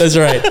 apparently. That's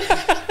right.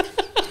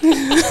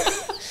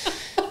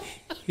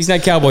 He's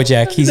not Cowboy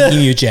Jack. He's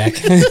Emu Jack.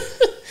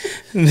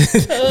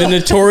 The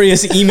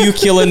notorious emu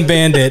killing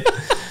bandit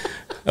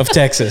of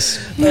Texas.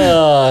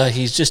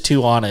 He's just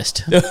too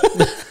honest.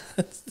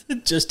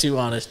 Just too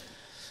honest.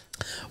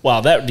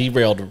 Wow, that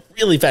derailed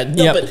really fast.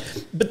 No, Yep.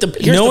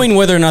 but knowing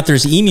whether or not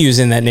there's emus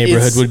in that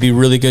neighborhood would be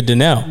really good to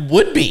know.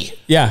 Would be.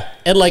 Yeah.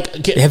 And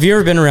like, Have you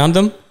ever been around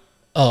them?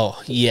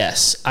 oh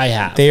yes, I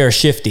have. They are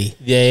shifty.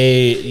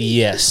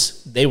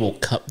 They will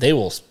come. They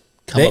will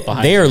come up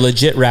behind. They are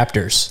legit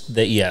raptors.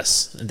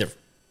 Yes,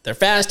 they're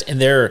fast and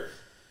they're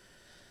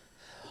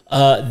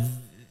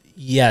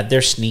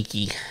they're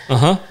sneaky.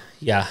 Uh-huh.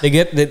 Yeah, They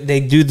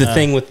do the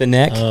thing with the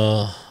neck.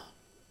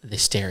 they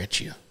stare at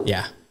you.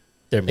 Yeah.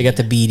 They got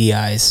the beady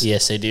eyes.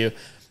 Yes, they do.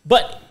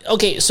 But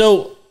okay,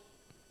 so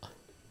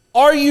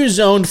are you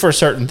zoned for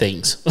certain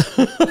things?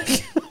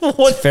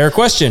 What Fair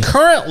question.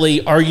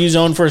 currently are you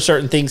zoned for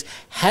certain things?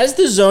 Has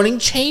the zoning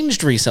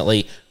changed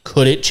recently?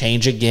 Could it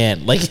change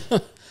again? Like,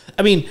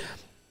 I mean,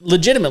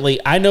 legitimately,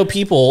 I know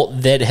people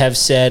that have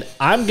said,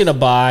 I'm going to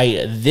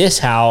buy this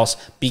house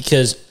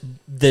because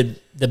the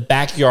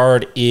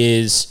backyard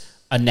is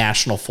a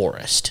national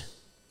forest.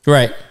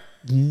 Right.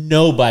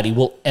 Nobody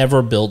will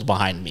ever build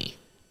behind me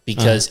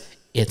because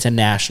it's a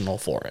national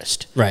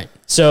forest. Right.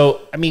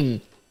 So, I mean,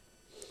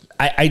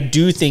 I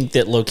do think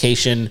that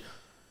location,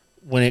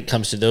 when it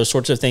comes to those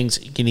sorts of things,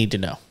 you need to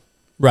know.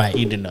 Right.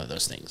 You need to know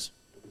those things.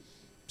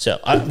 So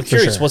I'm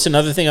curious, sure. what's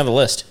another thing on the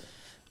list?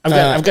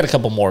 I've got a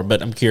couple more,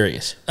 but I'm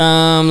curious.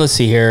 Let's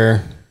see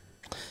here.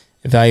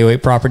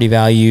 Evaluate property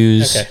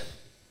values. Okay.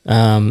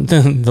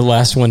 The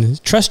last one is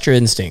trust your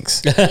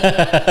instincts.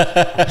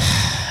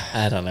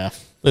 I don't know.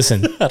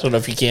 Listen, I don't know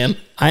if you can.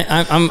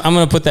 I'm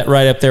going to put that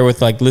right up there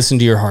with like, listen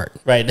to your heart.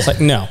 Right. It's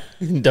like, no,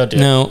 Don't do it.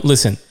 no,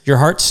 listen, your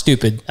heart's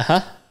stupid.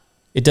 Uh-huh.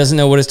 It doesn't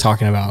know what it's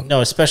talking about.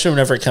 No, especially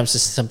whenever it comes to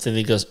something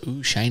that goes,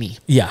 ooh, shiny.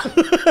 Yeah.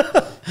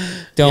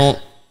 Don't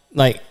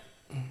like,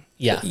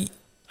 Yeah.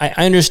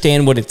 I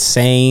understand what it's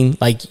saying.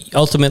 Like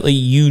ultimately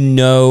you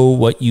know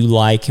what you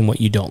like and what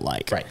you don't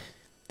like. Right.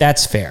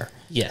 That's fair.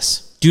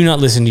 Yes, Do not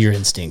listen to your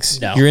instincts.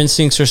 No. Your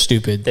instincts are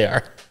stupid. they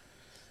are.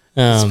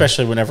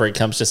 Especially whenever it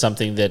comes to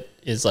something that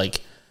is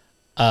like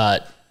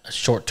a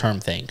short-term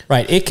thing.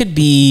 Right. It could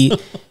be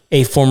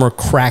a former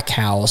crack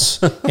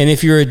house. And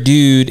if you're a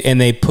dude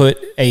and they put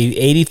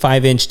a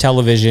 85-inch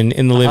television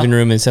in the living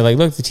room and say like,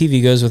 look, the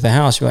TV goes with the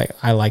house. You're like,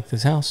 I like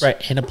this house. Right.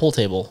 And a pool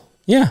table.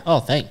 Yeah.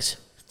 Oh, thanks.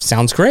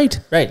 Sounds great.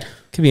 Right.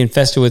 Could be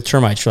infested with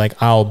termites. You're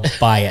like, I'll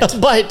buy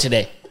it. Buy it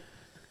today.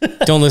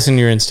 Don't listen to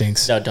your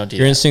instincts. No, don't do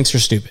Your that. instincts are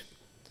stupid.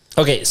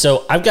 Okay,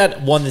 so I've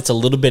got one that's a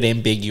little bit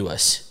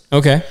ambiguous.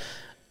 Okay.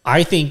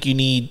 I think you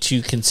need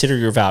to consider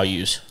your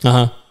values.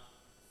 Uh-huh.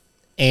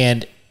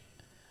 And,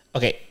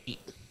 okay,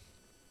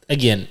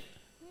 again,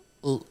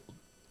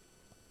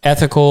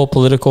 Ethical,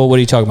 political, what are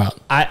you talking about?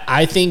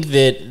 I think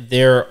that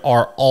there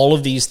are all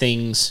of these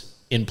things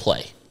in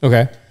play.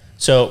 Okay.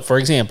 So, for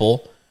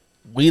example,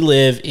 we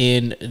live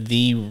in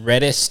the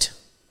reddest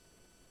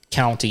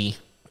county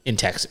in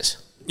Texas,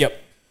 Yep.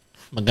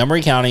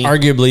 Montgomery County.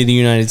 Arguably the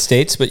United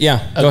States, but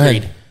yeah, go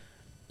Agreed. ahead.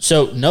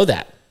 So, know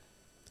that.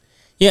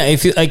 Yeah,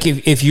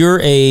 if you're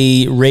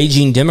a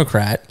raging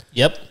Democrat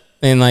Yep.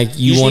 and like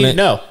you just want need to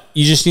know.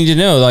 you just need to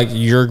know like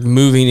you're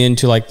moving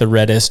into like the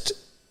reddest,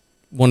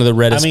 one of the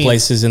reddest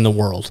places in the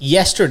world.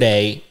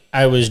 Yesterday,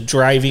 I was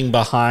driving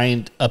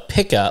behind a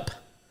pickup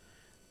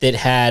that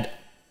had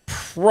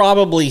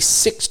probably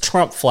 6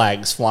 Trump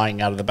flags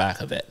flying out of the back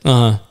of it.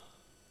 Uh huh.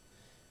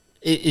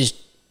 It is.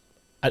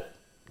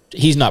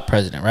 He's not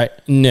president, right?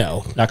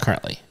 No, Not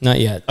currently. not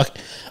yet.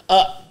 Okay.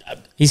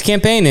 He's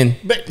campaigning.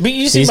 But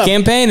you see, He's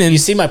campaigning. You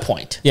see my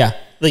point. Yeah.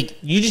 Like,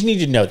 you just need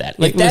to know that.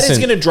 Like, If that is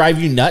listen. going to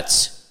drive you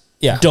nuts,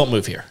 Yeah. don't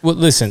move here. Well,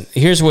 listen.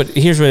 Here's what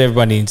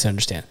everybody needs to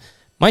understand.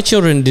 My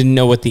children didn't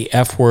know what the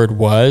F word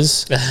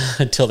was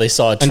Until they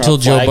saw a Trump until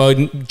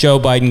flag. Joe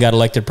Biden got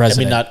elected I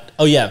president. mean, not.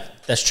 Oh yeah,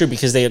 that's true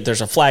because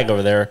there's a flag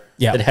over there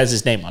Yeah. that has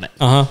his name on it.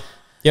 Uh huh.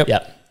 Yep.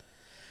 Yep.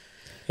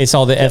 It's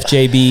all the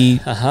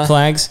FJB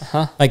flags.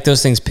 Like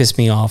those things piss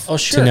me off Oh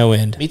sure. to no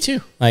end. Me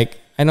too. Like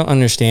I don't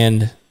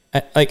understand.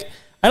 I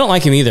don't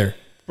like him either.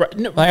 Right.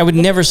 No, Like, I would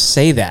never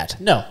say that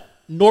no.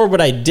 Nor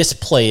would I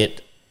display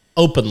it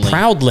openly.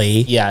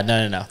 proudly Yeah.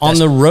 No. on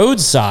the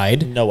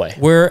roadside. No way.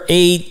 Where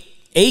a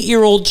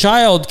 8-year-old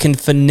child can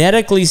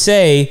phonetically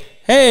say,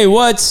 "Hey,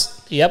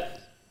 what's Yep.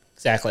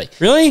 Exactly.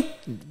 really?"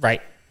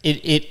 Right.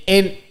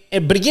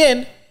 But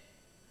again,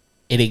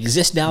 it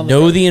exists down the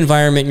Know road. the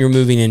environment you're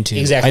moving into.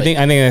 Exactly. I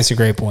think that's a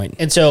great point.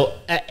 And so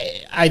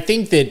I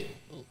think that,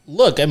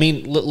 look, I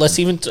mean, let's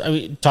even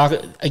talk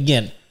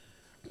again.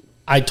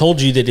 I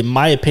told you that in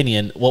my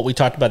opinion, what we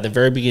talked about at the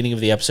very beginning of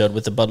the episode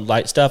with the Bud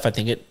Light stuff, I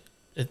think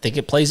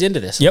it plays into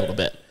this a Yep. little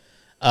bit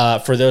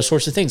for those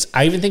sorts of things.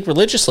 I even think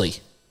religiously,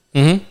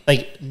 Mm-hmm.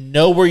 like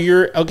know where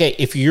you're, okay,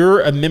 if you're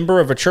a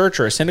member of a church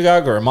or a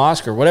synagogue or a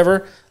mosque or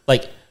whatever,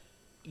 like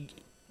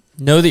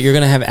Know that you're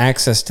going to have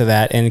access to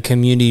that and a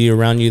community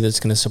around you that's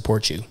going to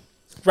support you.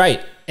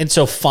 Right. And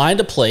so find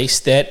a place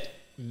that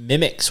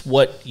mimics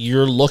what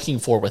you're looking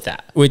for with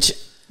that. Which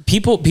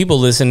people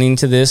listening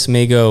to this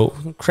may go,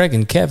 Craig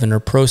and Kevin are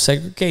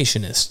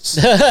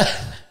pro-segregationists.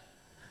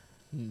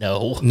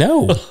 No,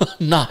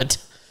 not.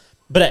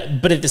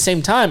 But at the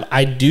same time,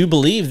 I do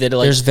believe that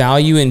there's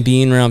value in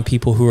being around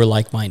people who are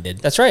like-minded.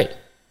 That's right.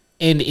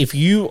 And if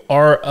you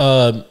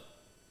are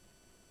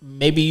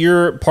maybe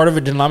you're part of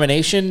a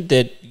denomination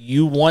that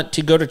you want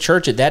to go to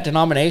church at that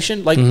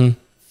denomination, like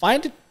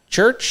find a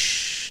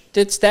church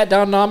that's that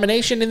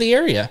denomination in the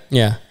area.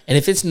 Yeah. And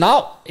if it's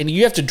not, and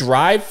you have to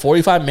drive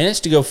 45 minutes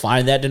to go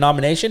find that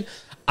denomination,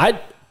 I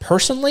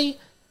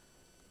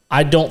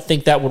don't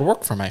think that would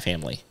work for my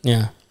family.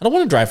 Yeah. I don't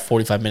want to drive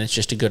 45 minutes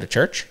just to go to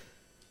church.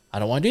 I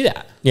don't want to do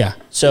that. Yeah.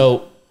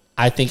 So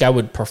I think I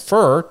would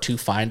prefer to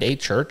find a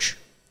church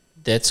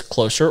that's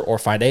closer or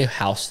find a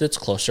house that's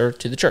closer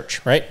to the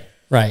church, right?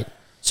 Right.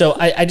 So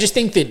I just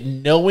think that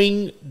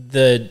knowing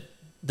the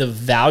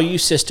value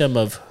system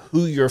of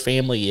who your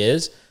family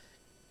is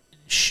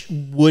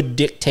would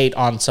dictate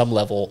on some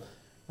level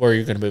where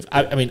you're going to move.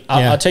 I mean,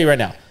 I'll tell you right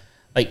now,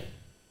 like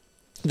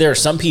there are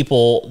some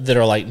people that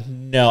are like,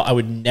 no, I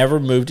would never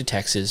move to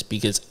Texas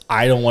because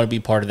I don't want to be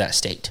part of that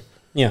state.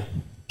 Yeah.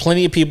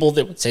 Plenty of people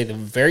that would say the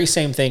very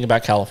same thing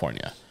about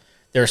California.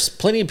 There's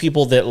plenty of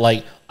people that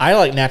like, I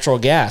like natural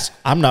gas.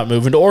 I'm not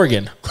moving to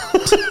Oregon.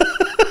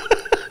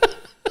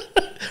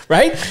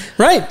 Right?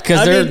 Right.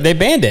 Because they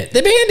banned it. They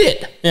banned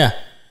it. Yeah.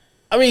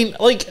 I mean,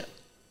 like,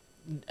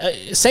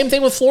 same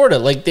thing with Florida.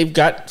 Like, they've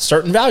got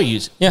certain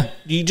values. Yeah.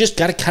 You just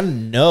got to kind of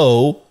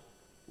know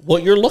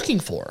what you're looking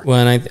for.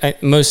 Well, and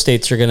most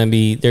states are going to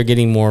be, they're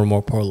getting more and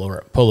more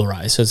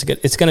polarized. So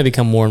it's going to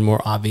become more and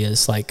more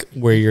obvious, like,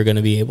 where you're going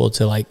to be able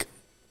to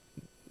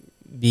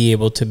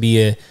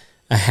be a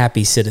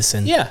happy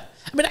citizen. Yeah.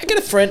 I mean, I got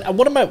a friend,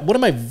 one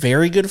of my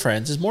very good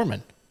friends is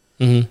Mormon.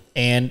 Mm-hmm.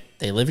 And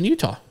they live in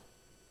Utah.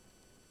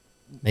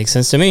 Makes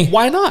sense to me.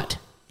 Why not?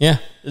 Yeah.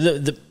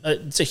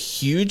 It's a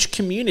huge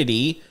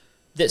community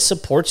that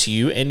supports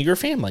you and your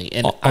family.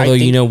 And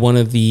although, one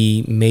of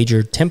the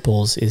major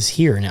temples is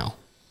here now.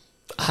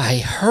 I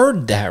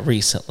heard that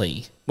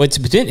recently. Well, it's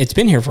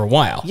been here for a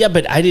while. Yeah,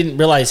 but I didn't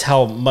realize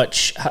how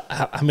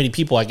many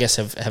people, I guess,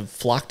 have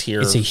flocked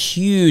here. It's a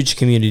huge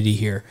community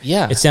here.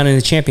 Yeah. It's down in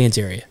the Champions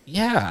area.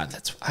 Yeah,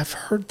 I've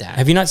heard that.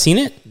 Have you not seen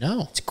it?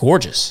 No. It's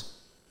gorgeous.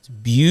 It's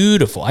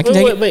beautiful.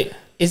 Wait.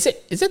 Is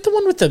it the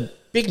one with the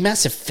big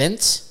massive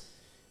fence?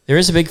 There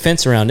is a big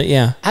fence around it,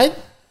 yeah. I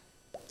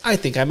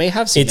think I may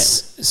have seen it.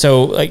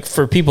 So, like,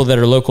 for people that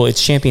are local,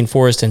 it's Champion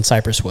Forest and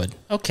Cypresswood.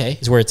 Okay.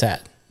 Is where it's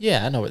at.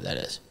 Yeah, I know where that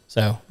is.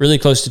 So, really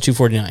close to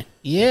 249.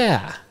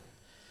 Yeah.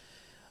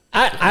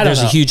 I don't know.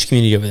 There's a huge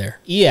community over there.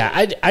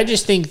 Yeah, I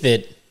just think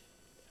that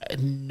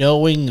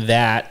knowing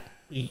that,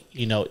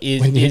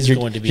 is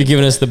going to be... You're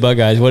giving us the bug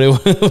eyes. What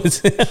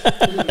was it?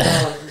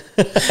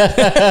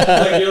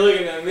 Like you're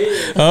looking at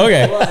me.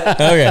 Okay.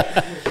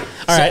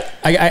 All right.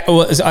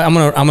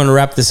 I'm gonna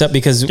wrap this up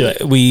because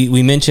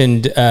we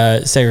mentioned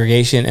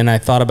segregation, and I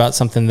thought about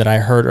something that I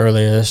heard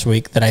earlier this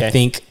week that I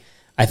think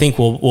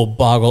will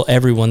boggle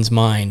everyone's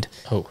mind.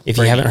 Oh, if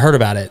you haven't heard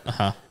about it.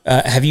 Uh-huh.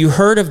 Have you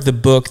heard of the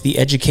book The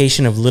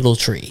Education of Little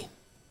Tree?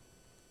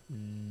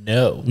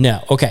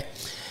 No. Okay.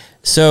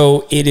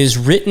 So it is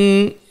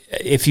written.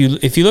 If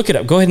you look it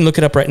up, go ahead and look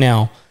it up right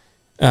now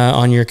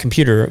on your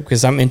computer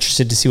because I'm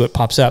interested to see what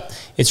pops up.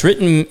 It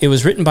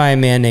was written by a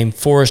man named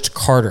Forrest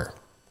Carter.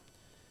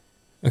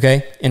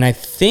 Okay, and I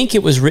think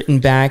it was written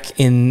back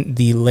in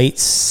the late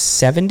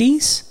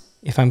 70s,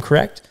 if I'm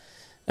correct.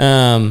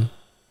 And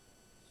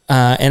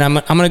I'm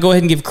going to go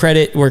ahead and give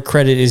credit where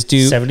credit is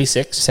due.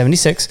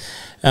 76.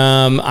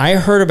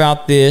 I heard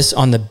about this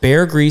on the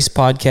Bear Grease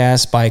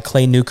podcast by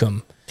Clay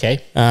Newcomb.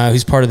 Okay.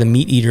 Who's part of the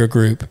Meat Eater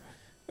group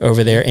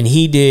over there, and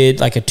he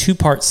did like a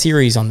 2-part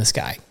series on this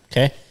guy.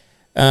 Okay.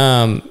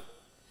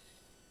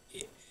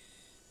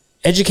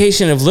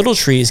 Education of Little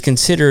Tree is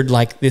considered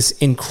like this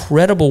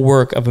incredible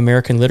work of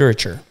American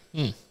literature.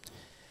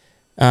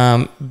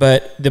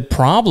 But the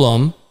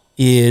problem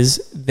is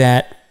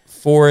that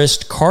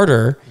Forrest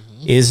Carter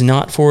is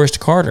not Forrest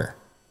Carter.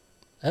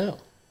 Oh.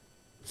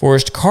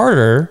 Forrest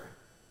Carter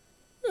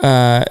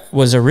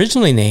was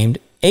originally named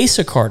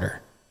Asa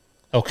Carter.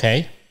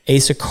 Okay.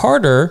 Asa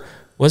Carter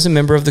was a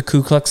member of the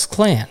Ku Klux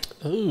Klan.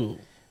 Ooh.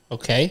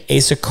 Okay.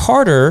 Asa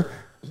Carter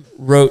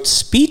wrote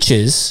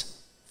speeches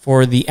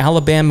for the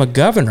Alabama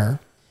governor,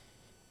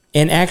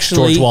 and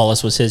actually... George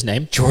Wallace was his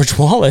name. George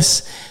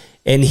Wallace.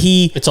 And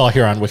It's all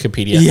here on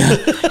Wikipedia. Yeah.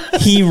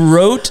 He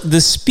wrote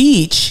the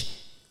speech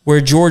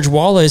where George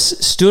Wallace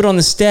stood on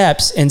the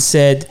steps and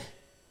said,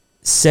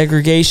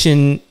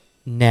 segregation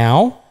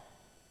now,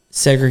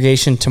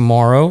 segregation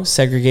tomorrow,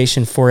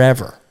 segregation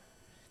forever.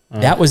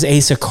 That was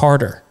Asa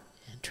Carter.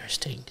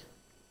 Interesting.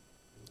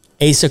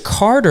 Asa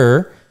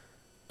Carter,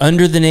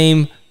 under the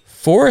name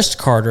Forrest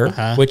Carter,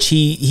 which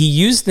he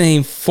used the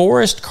name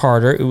Forrest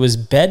Carter. It was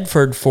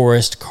Bedford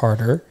Forrest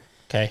Carter.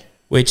 Okay.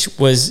 Which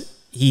was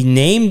he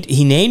named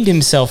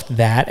himself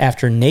that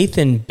after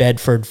Nathan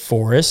Bedford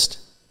Forrest,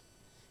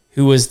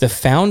 who was the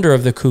founder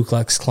of the Ku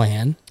Klux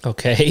Klan.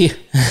 Okay.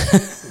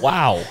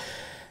 Wow.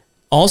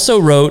 Also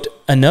wrote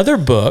another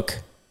book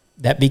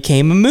that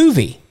became a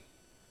movie.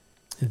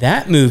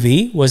 That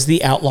movie was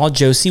The Outlaw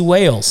Josie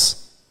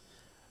Wales.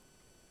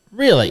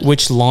 Really?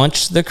 Which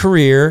launched the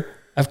career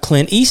of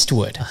Clint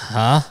Eastwood.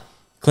 Huh?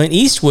 Clint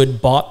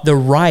Eastwood bought the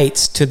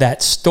rights to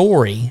that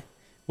story,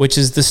 which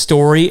is the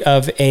story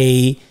of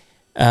a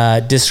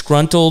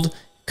disgruntled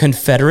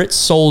Confederate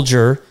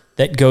soldier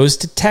that goes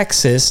to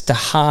Texas to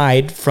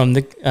hide from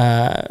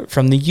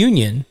the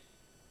Union.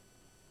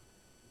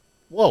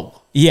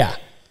 Whoa. Yeah.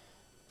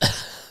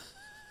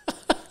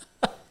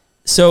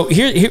 So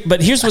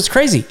here's what's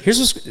crazy.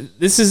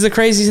 This is the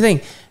crazy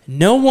thing.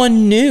 No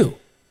one knew.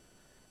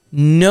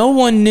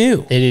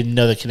 They didn't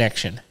know the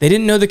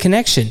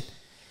connection.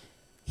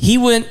 He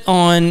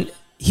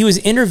was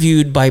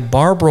interviewed by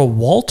Barbara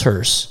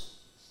Walters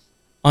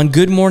on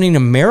Good Morning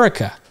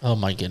America. Oh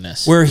my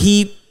goodness. Where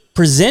he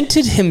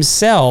presented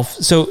himself.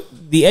 So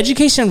The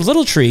Education of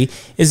Little Tree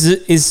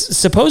is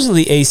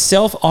supposedly a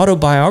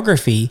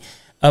self-autobiography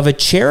of a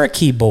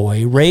Cherokee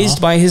boy raised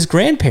by his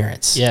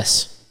grandparents.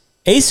 Yes.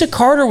 Asa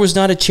Carter was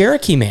not a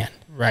Cherokee man.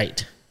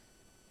 Right.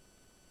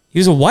 He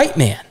was a white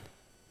man.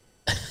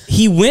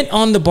 He went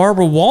on the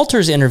Barbara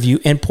Walters interview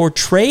and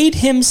portrayed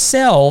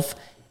himself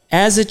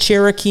as a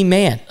Cherokee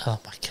man. Oh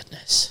my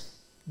goodness.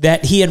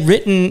 That he had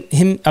written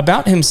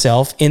about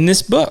himself in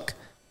this book.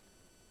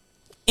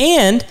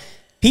 And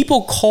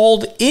people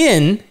called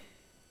in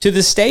to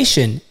the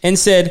station and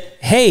said,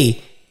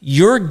 "Hey,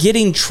 you're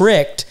getting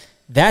tricked.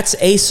 That's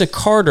Asa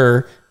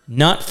Carter,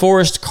 not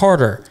Forrest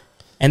Carter."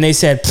 And they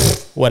said,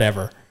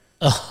 "Whatever."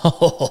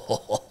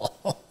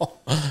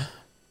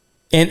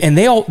 And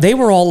they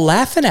were all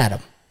laughing at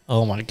him.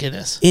 Oh my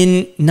goodness.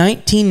 In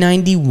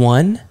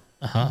 1991,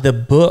 the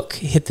book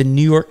hit the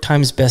New York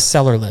Times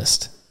bestseller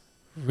list.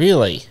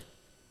 Really?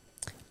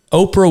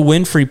 Oprah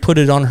Winfrey put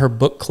it on her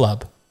book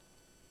club.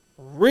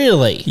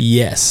 Really?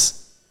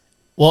 Yes.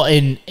 Well,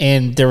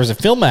 and there was a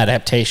film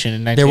adaptation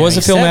in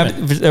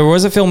 1997. There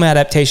was a film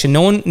adaptation.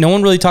 No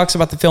one really talks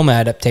about the film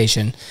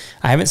adaptation.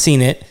 I haven't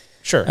seen it.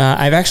 Sure.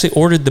 I've actually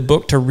ordered the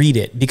book to read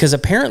it because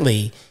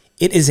apparently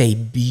it is a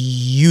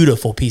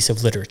beautiful piece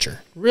of literature.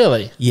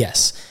 Really?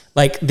 Yes.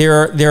 Like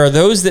there are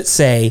those that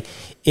say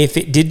if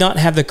it did not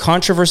have the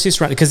controversy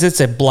surrounding, because it's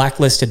a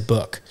blacklisted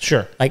book.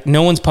 Sure. Like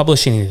no one's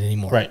publishing it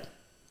anymore. Right.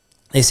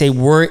 They say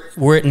were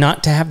it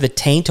not to have the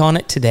taint on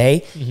it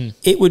today,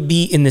 it would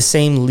be in the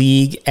same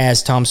league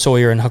as Tom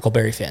Sawyer and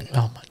Huckleberry Finn.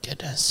 Oh my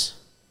goodness.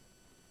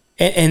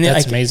 And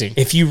that's like, amazing.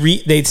 If you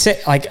read, they'd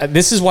say like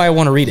this is why I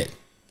want to read it.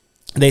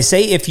 They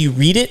say if you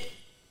read it,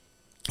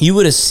 you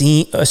would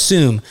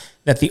assume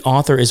that the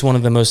author is one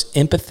of the most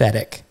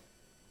empathetic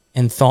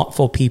and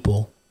thoughtful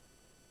people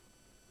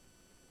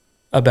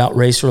about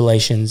race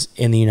relations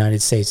in the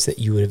United States that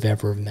you would have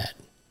ever met.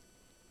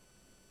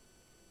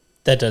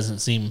 That doesn't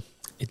seem...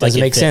 It doesn't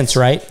make sense,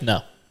 right?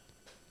 No.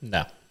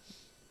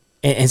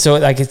 And so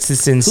like it's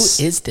this...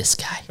 Who is this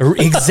guy?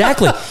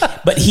 Exactly.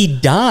 But he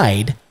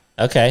died...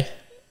 Okay.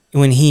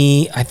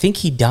 I think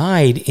he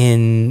died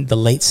in the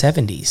late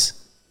 70s.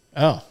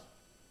 Oh.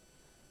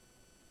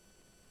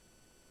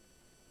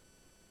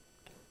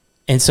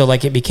 And so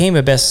like it became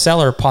a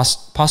bestseller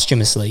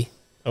posthumously.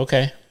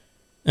 Okay.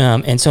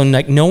 And so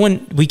like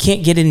we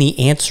can't get any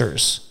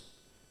answers.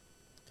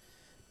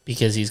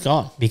 Because he's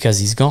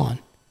gone.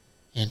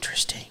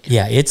 Interesting.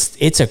 Yeah,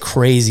 it's a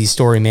crazy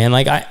story, man.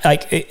 Like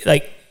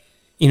I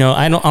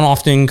don't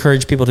often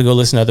encourage people to go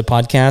listen to other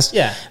podcasts.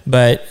 Yeah.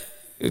 But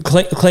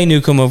Clay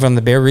Newcomb over on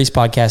the Bear Grease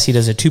podcast, he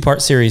does a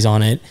 2-part series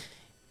on it.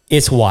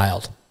 It's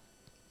wild.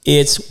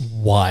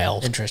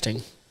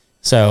 Interesting.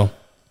 So,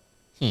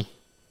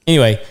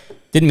 anyway,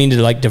 didn't mean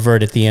to like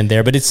divert at the end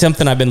there, but it's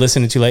something I've been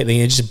listening to lately,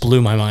 and it just blew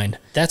my mind.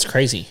 That's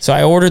crazy. So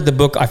I ordered the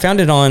book. I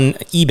found it on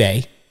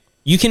eBay.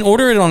 You can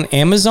order it on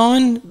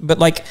Amazon, but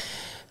like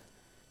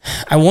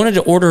I wanted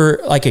to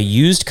order like a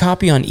used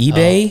copy on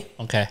eBay.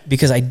 Oh, okay.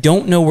 Because I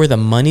don't know where the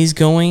money's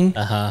going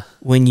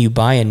when you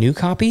buy a new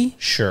copy.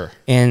 Sure.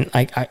 And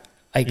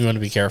you want to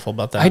be careful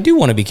about that. I do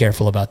want to be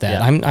careful about that.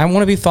 Yeah. I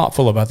want to be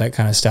thoughtful about that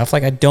kind of stuff.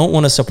 Like I don't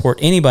want to support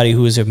anybody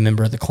who is a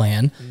member of the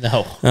Klan.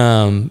 No.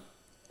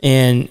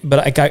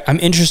 But I'm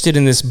interested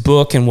in this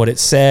book and what it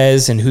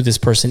says and who this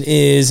person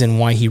is and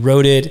why he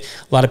wrote it.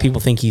 A lot of people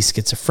think he's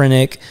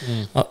schizophrenic.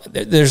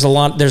 There's a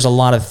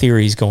lot of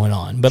theories going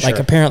on, but like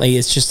apparently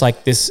it's just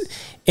like this.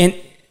 And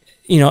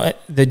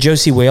the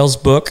Josie Wales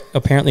book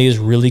apparently is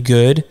really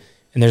good,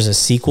 and there's a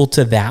sequel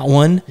to that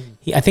one.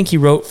 I think he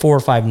wrote 4 or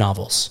 5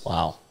 novels.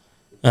 Wow,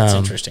 that's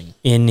interesting.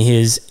 And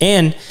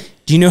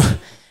do you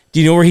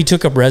know where he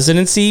took up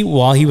residency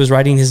while he was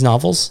writing his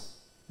novels?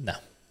 No.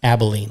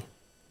 Abilene.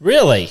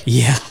 Really?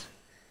 Yeah.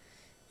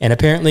 And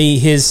apparently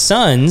his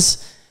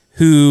sons,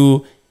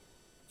 who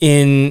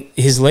in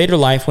his later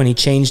life when he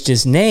changed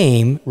his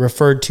name,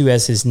 referred to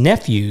as his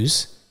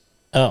nephews,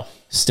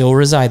 still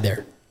reside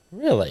there.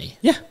 Really?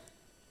 Yeah.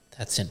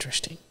 That's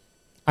interesting.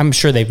 I'm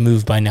sure they've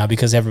moved by now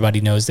because everybody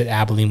knows that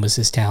Abilene was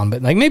his town.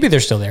 But like maybe they're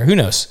still there. Who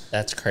knows?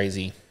 That's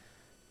crazy.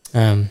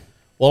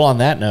 Well, on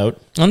that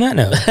note,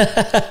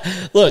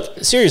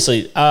 look,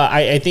 seriously,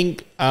 I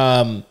think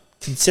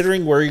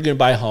considering where you're going to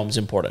buy a home is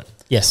important.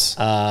 Yes.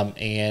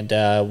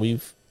 And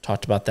we've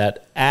talked about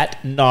that ad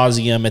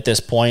nauseum at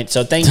this point.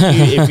 So thank you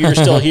if you're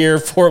still here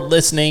for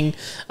listening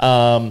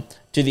to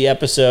the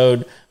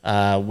episode.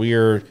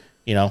 We're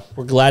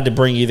glad to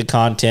bring you the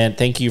content.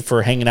 Thank you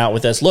for hanging out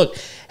with us. Look,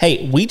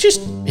 hey, we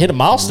just hit a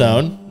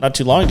milestone not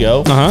too long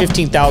ago.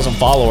 15,000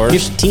 followers.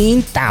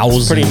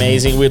 15,000. Pretty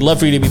amazing. We'd love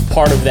for you to be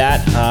part of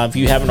that. If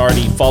you haven't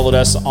already followed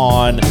us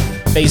on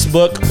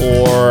Facebook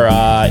or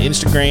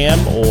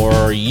Instagram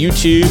or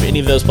YouTube, any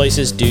of those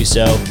places, do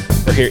so.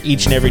 We're here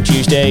each and every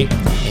Tuesday.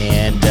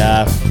 And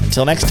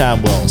until next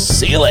time, we'll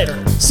see you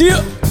later. See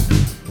ya.